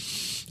example.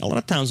 A lot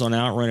of times on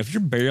Outrun, if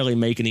you're barely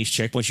making these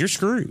checkpoints, you're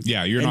screwed.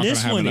 Yeah, you're not going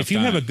to have enough if you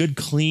have a good,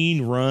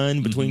 clean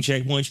run between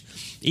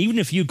checkpoints, even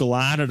if you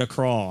glide it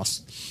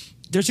across,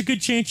 there's a good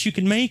chance you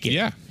can make it.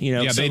 Yeah.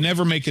 They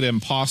never make it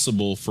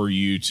impossible for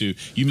you to.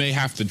 You may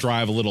have to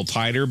drive a little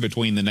tighter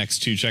between the next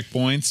two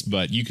checkpoints,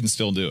 but you can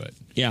still do it.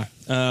 Yeah.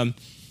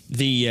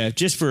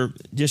 Just for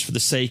the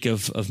sake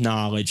of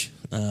knowledge,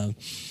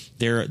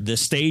 the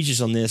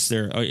stages on this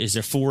is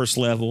their forest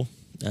level.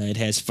 It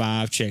has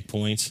 5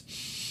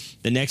 checkpoints.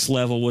 The next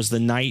level was the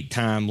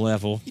nighttime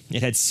level.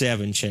 It had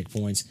 7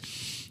 checkpoints.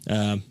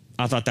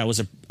 I thought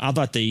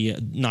the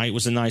night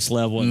was a nice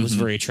level. It was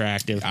very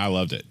attractive. I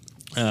loved it.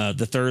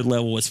 The third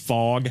level was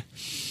fog.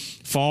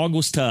 Fog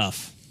was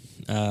tough.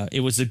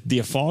 It was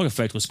the fog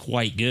effect was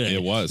quite good.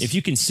 It was. If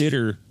you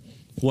consider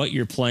what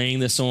you're playing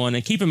this on,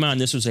 and keep in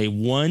mind this was a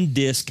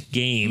 1-disc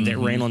game that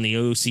ran on the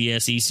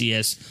OCS,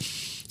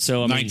 ECS.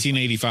 So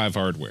 1985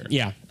 hardware.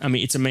 Yeah, I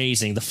mean, it's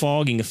amazing. The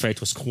fogging effect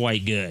was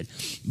quite good,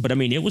 but I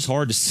mean, it was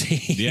hard to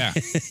see. Yeah,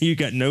 you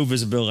got no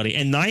visibility,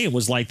 and night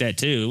was like that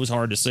too. It was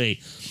hard to see.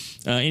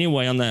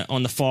 Anyway, on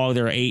the fog,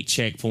 there are 8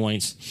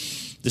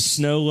 checkpoints. The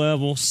snow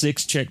level,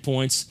 6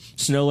 checkpoints.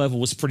 Snow level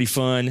was pretty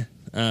fun.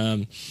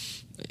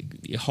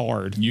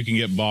 Hard. You can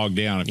get bogged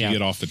down if you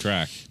get off the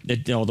track.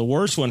 The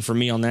worst one for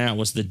me on that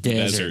was the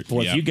desert.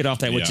 Boy, if you get off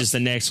that, which is the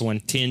next one,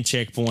 10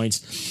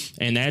 checkpoints,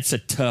 and that's a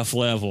tough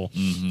level.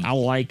 I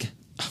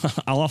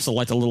I also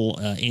like the little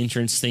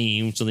entrance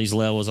theme to these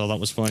levels. I thought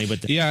was funny,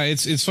 but yeah,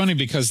 it's funny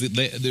because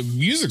the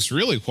music's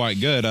really quite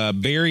good.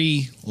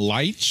 Barry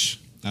Leitch,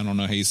 I don't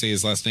know how you say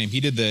his last name. He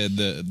did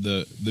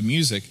the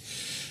music,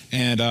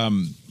 and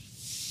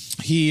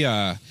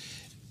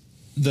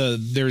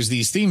there's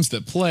these themes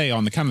that play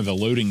on the kind of the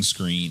loading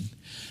screen.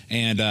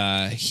 And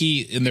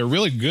they're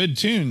really good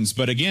tunes,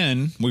 but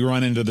again, we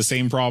run into the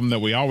same problem that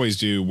we always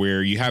do,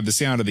 where you have the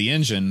sound of the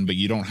engine, but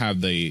you don't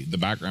have the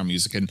background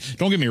music. And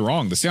don't get me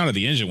wrong, the sound of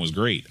the engine was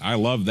great. I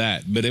love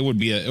that, but it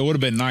would have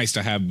been nice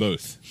to have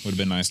both. Would have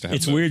been nice to have.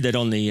 It's both. weird that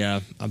on the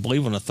I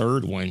believe on the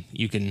third one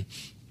you can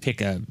pick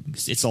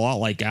it's a lot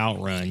like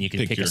Outrun. You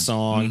can pick a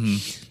song.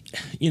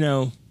 Mm-hmm. You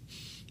know,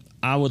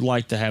 I would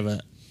like to have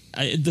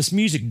this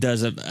music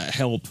does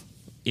help.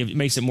 It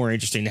makes it more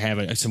interesting to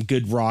have some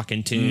good rock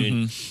and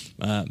tune.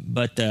 Mm-hmm.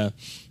 But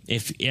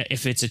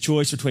if it's a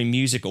choice between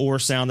music or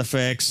sound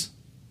effects,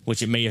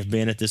 which it may have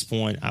been at this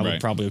point, I would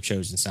probably have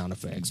chosen sound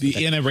effects.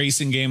 In a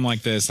racing game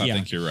like this, I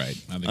think you're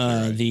right.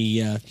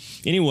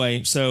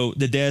 Anyway, so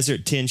the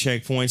desert, 10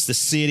 checkpoints. The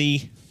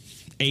city,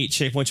 8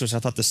 checkpoints, which I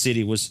thought the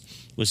city was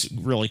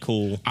really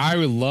cool. I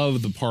would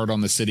love the part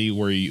on the city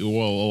where a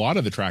lot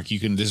of the track you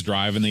can just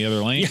drive in the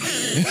other lane.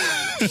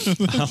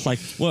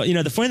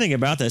 The funny thing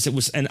about this,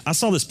 and I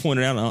saw this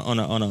pointed out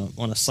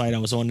on a site I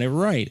was on. They were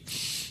right.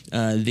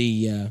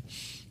 The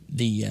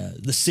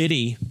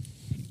city,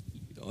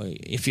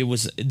 if it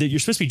was, you're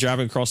supposed to be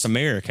driving across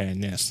America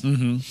in this,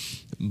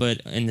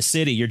 but in the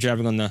city you're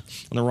driving on the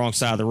wrong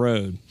side of the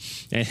road.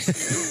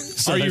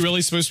 So are you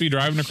really supposed to be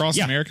driving across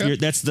America?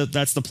 That's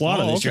the plot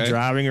of this. Okay. You're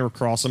driving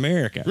across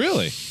America.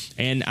 Really?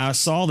 And I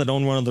saw that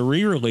on one of the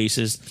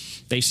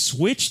re-releases they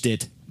switched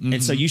it. Mm-hmm.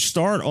 And so you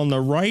start on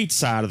the right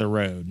side of the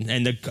road,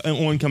 and the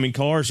oncoming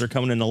cars are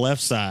coming in the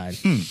left side.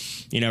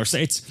 You know, so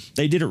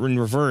they did it in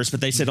reverse, but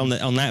they said on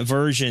that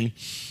version,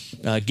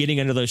 getting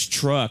into those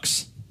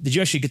trucks. Did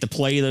you actually get to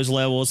play those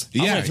levels?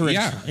 Yeah, I played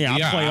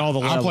all the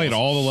levels. I played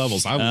all the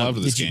levels. I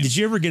loved this game. Did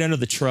you ever get under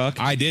the truck?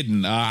 I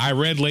didn't. I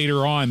read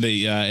later on that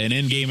an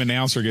in-game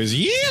announcer goes,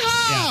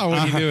 "Yeehaw!"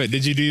 when you do it.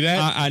 Did you do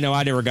that? I know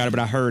I never got it, but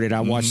I heard it.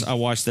 I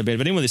watched the bit.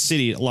 But anyway, the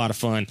city, a lot of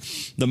fun.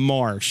 The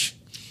marsh,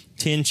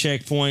 10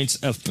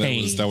 checkpoints of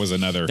pain. That was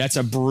another. That's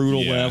a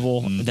brutal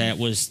level. That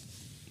was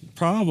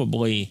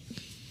probably.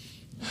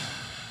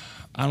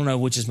 I don't know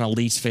which is my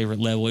least favorite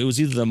level. It was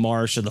either the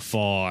marsh or the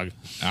fog.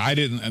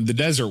 The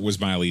desert was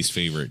my least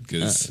favorite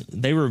because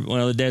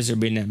the desert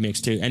being that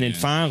mix too. And then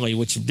finally,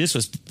 this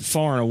was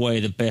far and away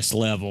the best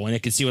level, and I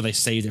could see why they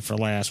saved it for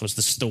last, was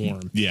the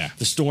storm. Yeah.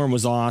 The storm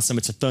was awesome.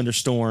 It's a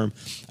thunderstorm.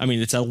 I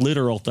mean, it's a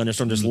literal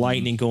thunderstorm. There's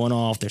lightning going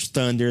off. There's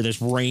thunder. There's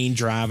rain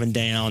driving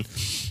down.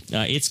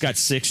 It's got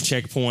 6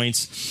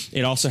 checkpoints.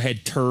 It also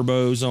had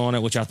turbos on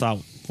it, which I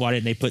thought, why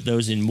didn't they put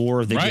those in more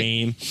of the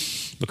game?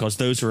 Because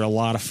those were a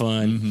lot of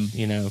fun,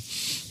 you know.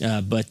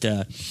 But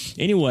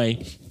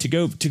anyway, to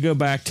go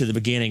back to the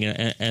beginning,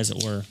 as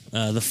it were,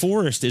 the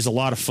forest is a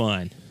lot of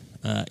fun.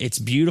 It's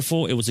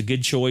beautiful. It was a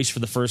good choice for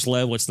the first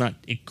level. It's not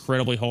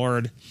incredibly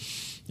hard.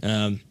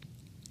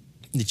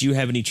 Did you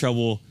have any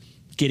trouble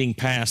getting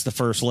past the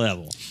first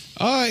level?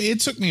 It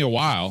took me a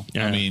while.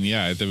 Yeah. I mean,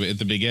 at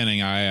the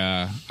beginning,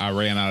 I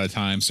ran out of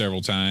time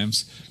several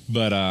times,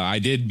 but I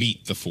did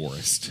beat the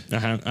forest.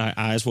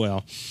 I as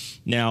well.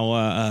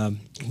 Now,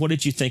 what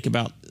did you think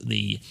about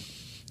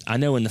I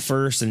know in the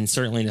first and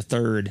certainly in the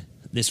third,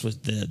 this was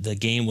the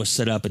game was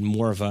set up in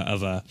more of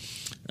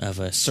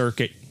a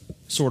circuit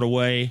sort of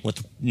way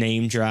with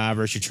named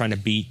drivers. You're trying to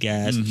beat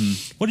guys.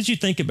 What did you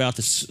think about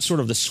the sort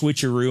of the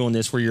switcheroo on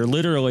this, where you're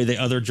literally the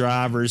other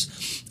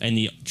drivers and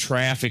the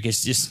traffic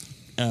is just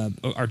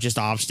are just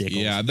obstacles?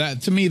 Yeah,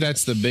 to me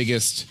that's the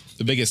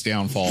biggest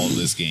downfall of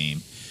this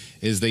game.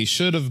 Is they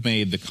should have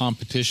made the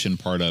competition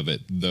part of it,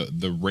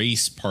 the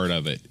race part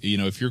of it. You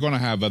know, if you're going to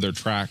have other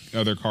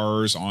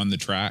cars on the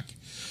track,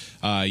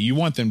 you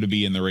want them to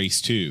be in the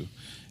race too.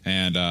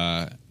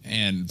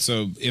 And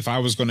so if I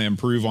was going to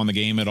improve on the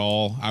game at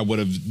all, I would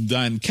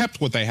have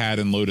kept what they had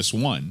in Lotus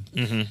 1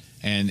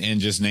 and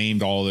just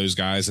named all those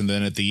guys. And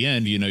then at the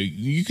end, you know,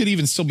 you could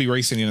even still be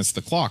racing against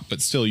the clock, but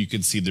still you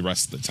could see the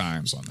rest of the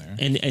times on there.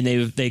 And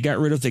they got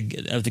rid of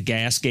the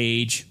gas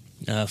gauge.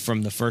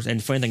 From the first, and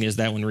the funny thing is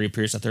that one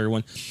reappears in the third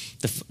one.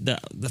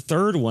 The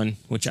third one,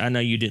 which I know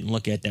you didn't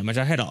look at that much,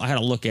 I had to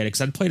look at it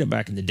because I'd played it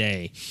back in the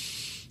day,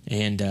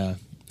 and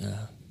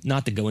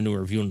not to go into a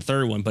review on the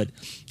third one, but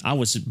I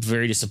was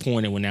very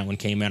disappointed when that one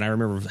came out. I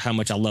remember how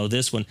much I love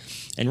this one,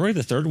 and really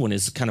the third one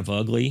is kind of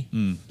ugly.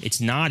 It's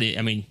not.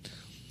 I mean,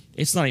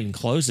 it's not even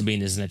close to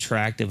being as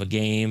attractive a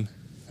game,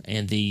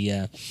 and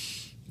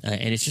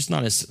and it's just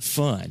not as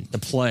fun to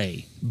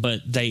play.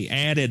 But they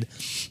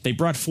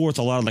brought forth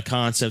a lot of the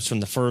concepts from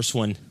the first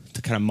one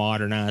to kind of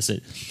modernize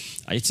it.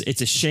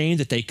 It's a shame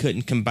that they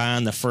couldn't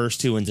combine the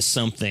first two into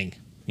something,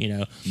 you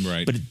know.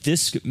 Right. But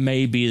this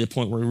may be the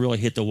point where we really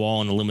hit the wall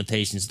on the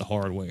limitations of the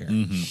hardware,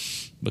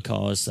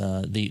 because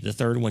the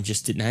third one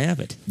just didn't have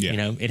it. Yeah. You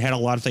know, it had a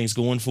lot of things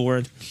going for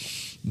it.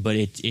 but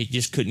it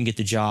just couldn't get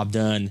the job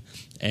done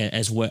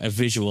as well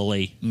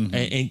visually. And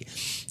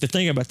the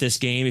thing about this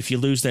game, if you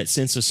lose that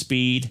sense of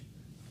speed,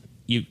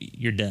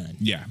 you're done.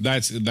 Yeah,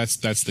 that's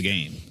the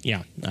game.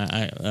 Yeah,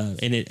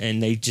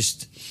 and they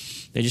just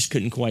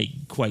couldn't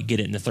quite get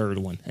it in the third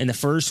one. And the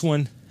first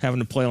one, having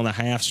to play on the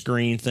half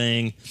screen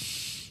thing,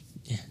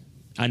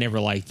 I never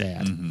liked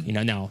that.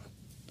 Now,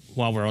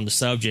 while we're on the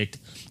subject,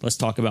 let's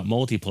talk about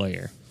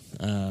multiplayer.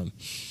 I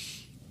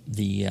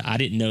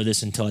didn't know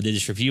this until I did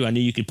this review. I knew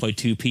you could play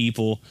 2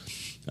 people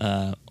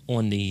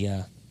on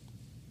the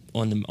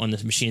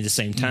machine at the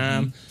same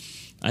time.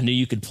 I knew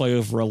you could play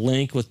over a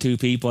link with 2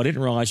 people. I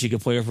didn't realize you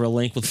could play over a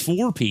link with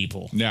 4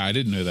 people. Yeah, I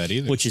didn't know that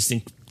either. Which is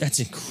that's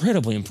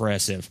incredibly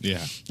impressive.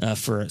 Yeah,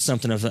 for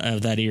something of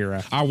that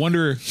era. I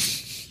wonder.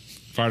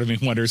 Part of me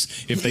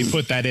wonders if they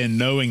put that in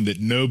knowing that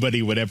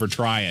nobody would ever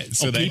try it.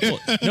 So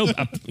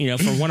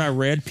from what I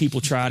read,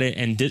 people tried it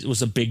and it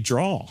was a big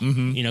draw.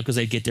 Because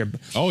they'd get their.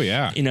 Oh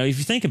yeah. If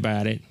you think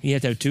about it, you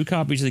have to have 2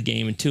 copies of the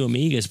game and 2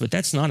 Amigas, but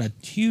that's not a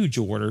huge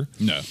order.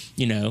 No.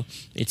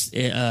 It's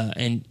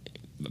and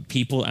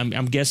people.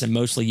 I'm guessing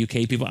mostly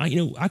UK people.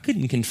 I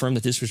couldn't confirm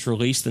that this was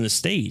released in the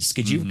States.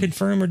 Could you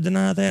confirm or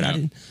deny that? No. I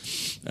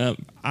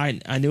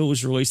didn't. I knew it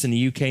was released in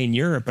the UK and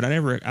Europe, but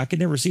I could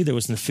never see there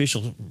was an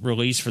official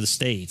release for the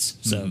States.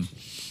 So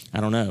I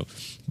don't know.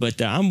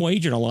 But I'm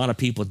wagering a lot of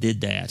people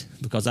did that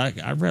because I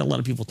read a lot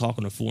of people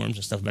talking on forums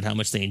and stuff about how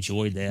much they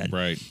enjoyed that.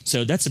 Right.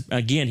 So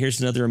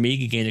here's another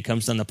Amiga game that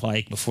comes down the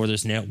pike before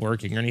there's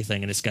networking or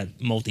anything, and it's got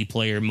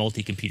multiplayer,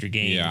 multi-computer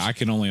games. Yeah, I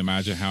can only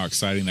imagine how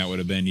exciting that would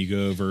have been. You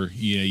go over,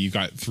 you've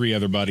got 3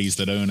 other buddies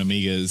that own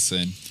Amigas,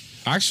 and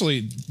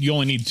actually, you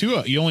only need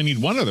 2. You only need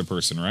 1 other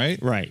person,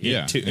 right? Right.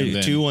 Yeah.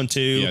 2 on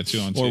 2. Yeah, 2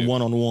 on 2. Or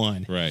 1 on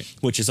 1. Right.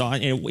 Which is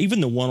and even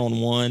the 1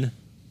 on 1,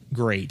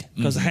 great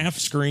because half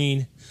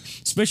screen.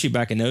 Especially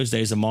back in those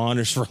days, the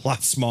monitors were a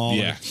lot smaller.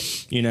 Yeah.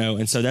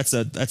 And so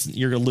that's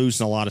you're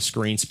losing a lot of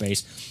screen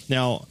space.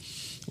 Now,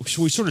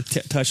 we sort of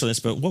touched on this,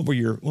 but what were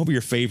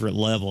your favorite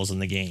levels in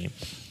the game?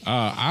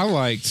 I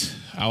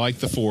liked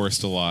the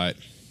forest a lot.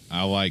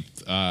 I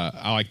liked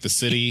the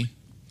city,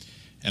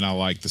 and I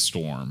liked the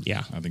storm.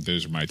 Yeah, I think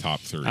those are my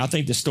top 3. I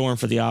think the storm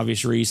for the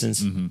obvious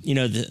reasons.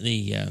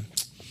 The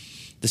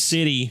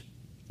city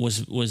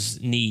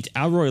was neat.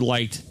 I really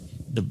liked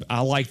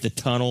the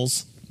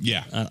tunnels.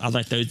 Yeah, I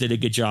like those. Did a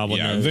good job on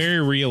those. Very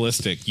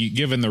realistic.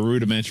 Given the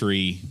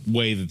rudimentary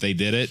way that they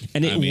did it,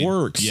 and it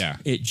works. Yeah,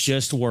 it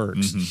just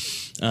works.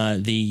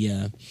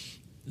 The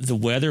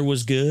weather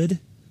was good.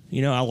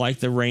 I like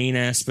the rain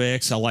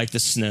aspects. I like the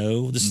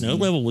snow. The snow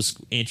level was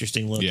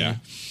interesting looking.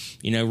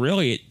 Yeah.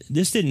 Really,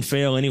 this didn't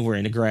fail anywhere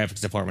in the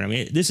graphics department. I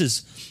mean, this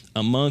is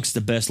amongst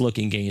the best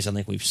looking games I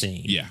think we've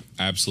seen. Yeah,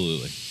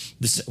 absolutely.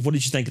 What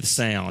did you think of the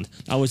sound?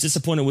 I was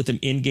disappointed with the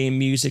in-game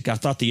music. I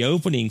thought the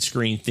opening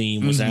screen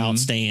theme was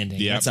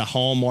outstanding. Yep. That's a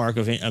hallmark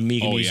of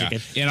Amiga music.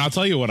 Yeah. And I'll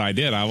tell you what I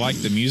did. I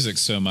liked the music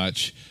so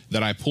much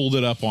that I pulled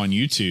it up on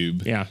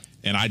YouTube. Yeah.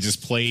 And I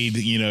just played,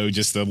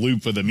 just the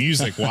loop of the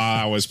music while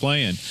I was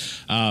playing.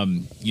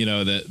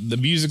 The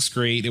music's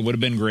great. It would have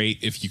been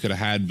great if you could have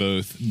had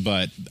both,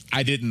 but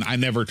I didn't. I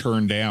never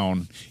turned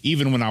down,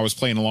 even when I was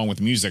playing along with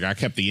the music. I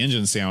kept the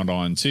engine sound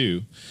on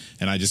too,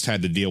 and I just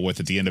had to deal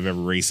with at the end of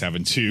every race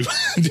having 2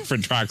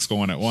 different tracks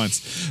going at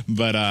once.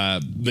 But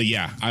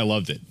yeah, I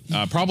loved it.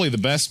 Probably the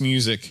best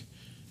music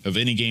of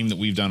any game that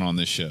we've done on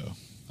this show,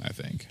 I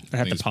think. I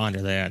have to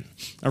ponder that.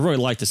 I really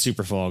like the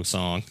Super Fog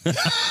song.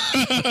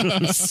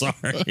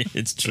 Sorry,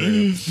 it's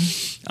true.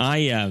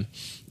 I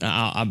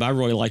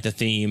really like the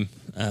theme.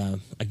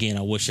 Again,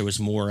 I wish there was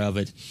more of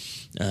it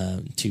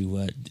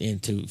to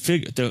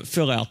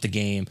fill out the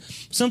game.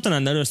 Something I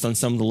noticed on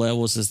some of the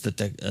levels is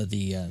that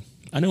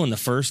I know in the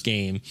first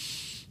game,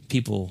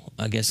 people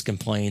I guess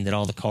complained that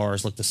all the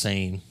cars look the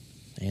same.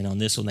 And on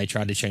this one, they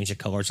tried to change the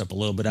colors up a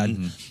little bit.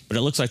 But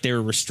it looks like they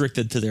were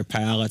restricted to their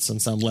palettes on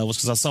some levels.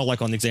 Because I saw,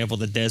 like, on the example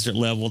of the desert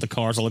level, the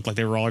cars looked like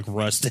they were all, like,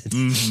 rusted.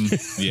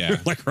 Yeah.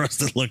 Like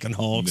rusted-looking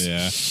hulks.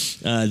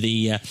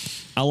 Yeah.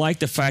 I like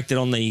the fact that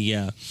on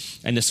the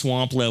and the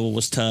swamp level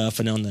was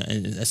tough,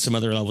 and some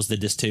other levels did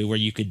this too, where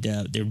you could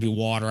there would be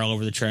water all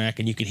over the track,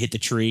 and you could hit the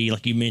tree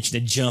like you mentioned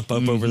and jump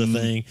up over the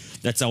thing.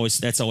 That's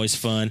always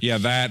fun. Yeah,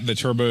 the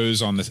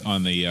turbos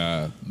on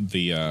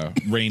the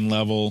rain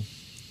level.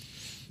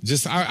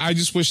 I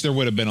just wish there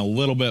would have been a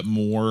little bit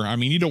more. I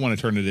mean, you don't want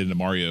to turn it into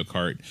Mario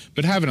Kart,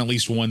 but having at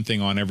least one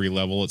thing on every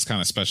level, it's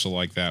kind of special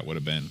like that would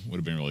have been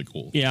really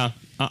cool. Yeah,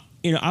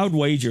 I would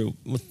wager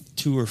with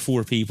 2 or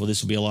 4 people,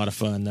 this would be a lot of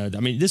fun. Though, I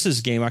mean, this is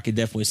a game I could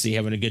definitely see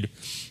having a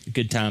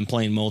good time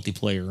playing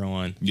multiplayer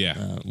on.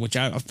 Yeah, which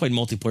I've played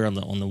multiplayer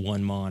on the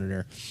one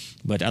monitor,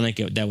 but I think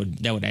that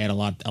would add a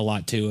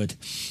lot to it.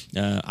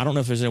 I don't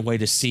know if there's a way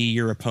to see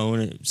your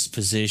opponent's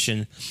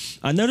position.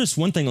 I noticed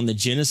one thing on the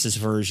Genesis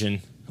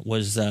version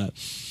was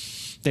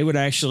they would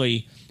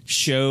actually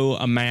show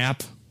a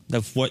map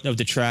of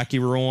the track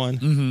you were on.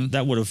 Mm-hmm.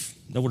 That would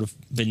have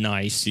been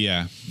nice.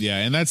 Yeah,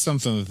 and that's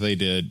something that they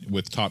did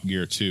with Top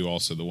Gear 2,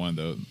 also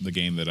the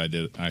game that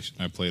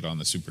I played on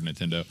the Super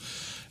Nintendo.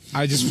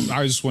 I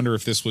just wonder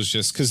if this was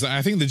just because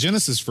I think the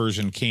Genesis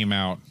version came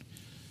out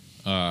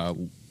a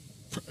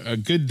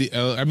good.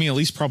 I mean, at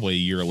least probably a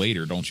year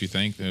later, don't you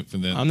think?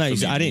 I'm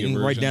not. I didn't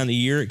write down the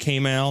year it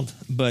came out,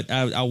 but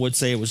I would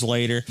say it was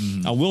later.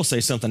 Mm-hmm. I will say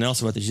something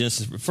else about the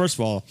Genesis. First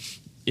of all,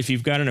 if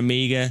you've got an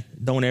Amiga,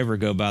 don't ever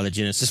go buy the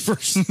Genesis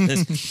first.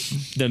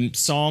 The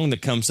song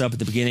that comes up at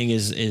the beginning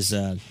is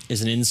an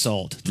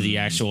insult to the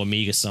actual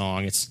Amiga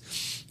song.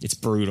 It's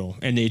brutal,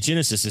 and the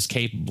Genesis is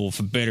capable of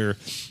a better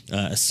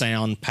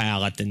sound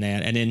palette than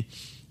that. And then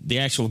the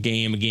actual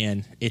game,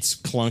 again, it's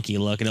clunky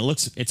looking.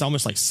 It's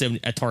almost like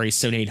Atari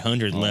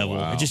 7800 level.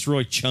 Wow. It's just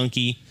really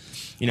chunky.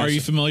 Are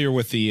you familiar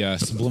with the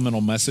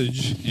subliminal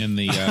message in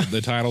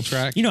the title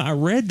track? I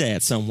read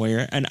that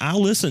somewhere, and I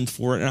listened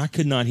for it, and I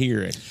could not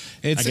hear it.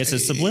 I guess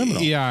it's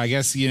subliminal. Yeah, I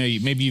guess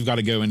maybe you've got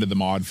to go into the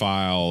mod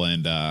file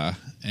and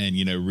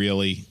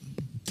really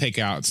take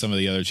out some of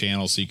the other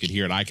channels so you could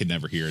hear it. I could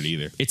never hear it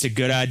either. It's a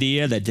good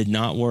idea that did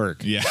not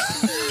work. Yeah.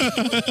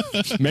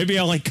 Maybe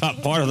I only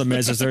caught part of the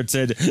message there. It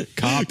said,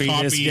 copy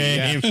this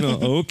game. Yeah.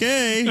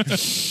 Okay.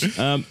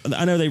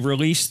 I know they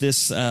released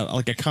this,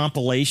 like a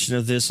compilation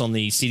of this on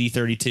the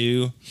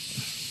CD32.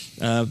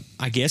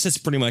 I guess it's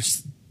pretty much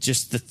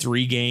just the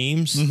 3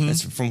 games. Mm-hmm.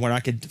 That's from what I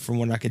could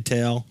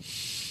tell.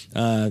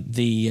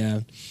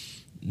 Again,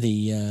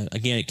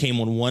 it came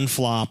on 1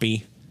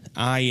 floppy.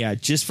 I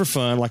just for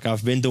fun, like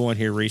I've been doing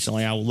here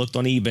recently, I looked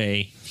on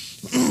eBay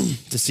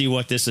to see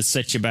what this would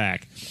set you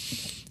back.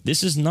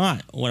 This is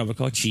not what I would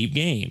call a cheap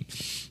game.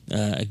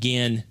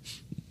 Again,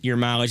 your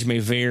mileage may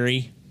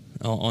vary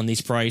on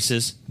these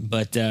prices,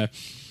 but I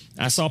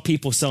saw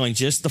people selling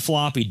just the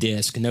floppy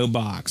disk, no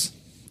box,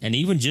 and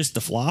even just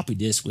the floppy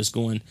disk was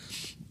going.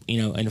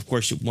 And of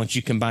course, once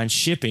you combine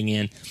shipping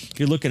in,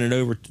 you're looking at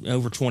over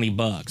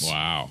 $20.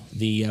 Wow.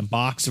 The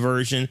box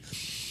version.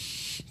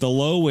 The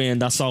low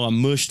end, I saw a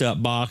mushed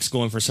up box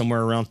going for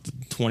somewhere around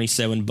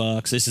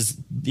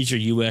 $27. These are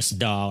U.S.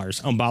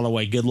 dollars. Oh, by the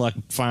way, good luck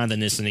finding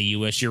this in the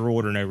U.S. You're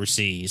ordering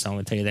overseas. I'm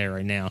going to tell you that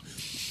right now.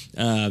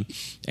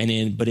 But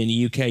in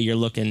the UK, you're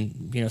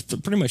looking,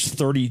 pretty much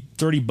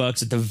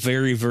 $30 at the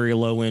very, very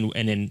low end,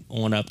 and then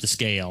on up the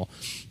scale.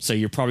 So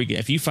you're probably,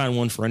 if you find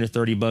one for under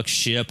 $30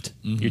 shipped,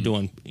 mm-hmm. You're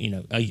doing,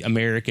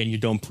 American, you're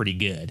doing pretty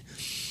good.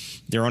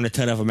 There aren't a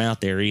ton of them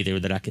out there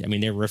either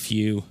there were a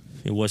few.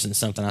 It wasn't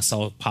something I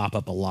saw pop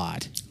up a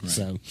lot. Right.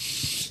 So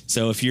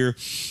if you're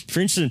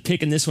interested in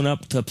picking this one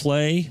up to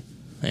play,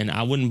 and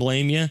I wouldn't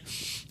blame you,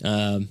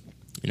 you're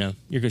going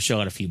to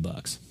shell out a few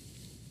bucks.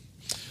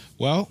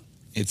 Well,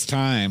 it's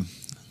time.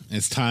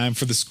 It's time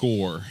for the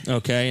score.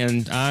 Okay,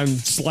 and I'm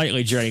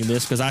slightly dreading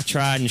this because I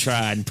tried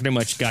and pretty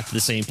much got to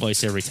the same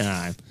place every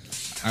time.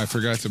 I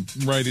forgot to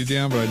write it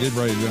down, but I did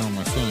write it down on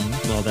my phone.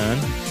 Well done.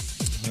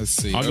 Let's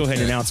see. I'll go ahead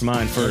and announce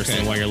mine first,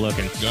 and while you're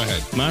looking. Go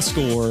ahead. My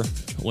score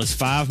was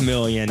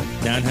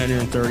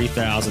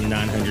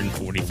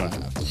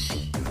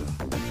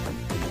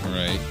 5,930,945. All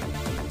right.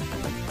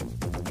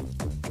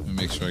 Let me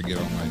make sure I get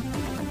on my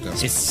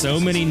desk. It's so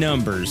many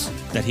numbers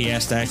that he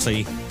has to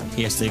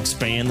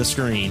expand the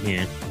screen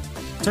here.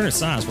 Turn it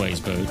sideways,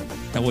 Bo.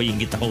 That way you can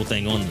get the whole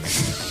thing on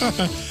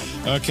there.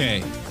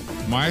 Okay.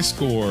 My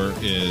score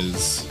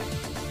is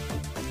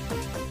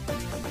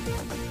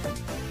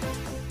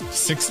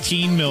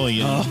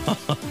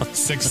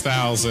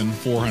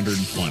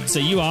 16,006,420. So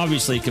you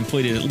obviously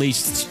completed at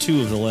least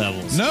 2 of the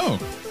levels. No,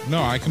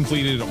 I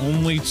completed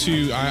only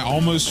 2. I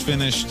almost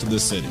finished the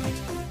city.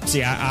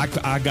 See,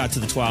 I got to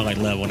the Twilight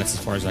level, and that's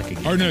as far as I could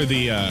get. Or no,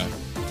 I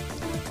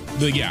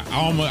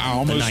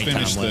almost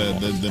finished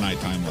the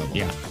nighttime level.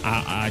 Yeah,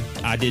 I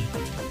did.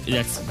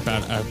 That's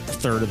about a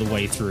third of the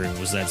way through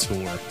was that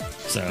score.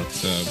 So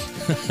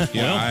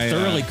yeah, well,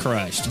 thoroughly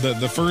crushed.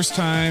 The first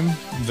time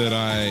that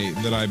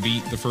I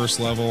beat the first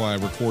level, I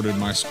recorded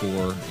my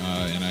score,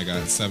 and I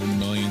got 7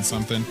 million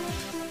something.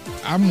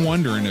 I'm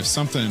wondering if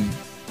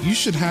you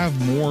should have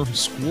more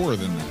score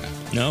than that.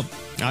 Nope.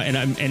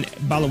 And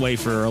by the way,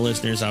 for our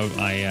listeners,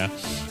 I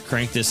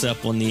cranked this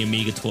up on the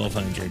Amiga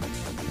 1200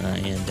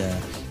 and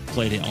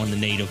played it on the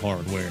native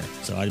hardware.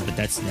 But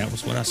that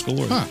was what I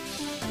scored. Huh.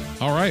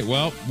 All right,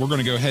 well, we're going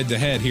to go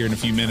head-to-head here in a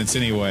few minutes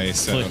anyway.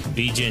 So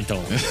be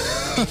gentle.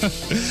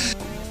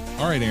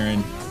 All right,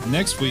 Aaron.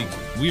 Next week,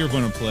 we are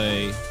going to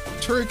play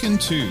Turrican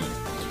 2.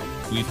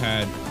 We've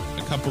had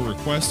a couple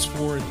requests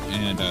for it,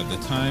 and the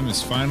time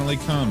has finally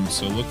come,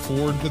 so look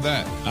forward to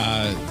that.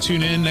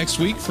 Tune in next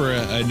week for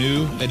a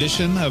new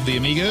edition of the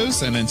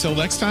Amigos, and until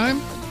next time,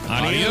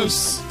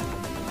 adios.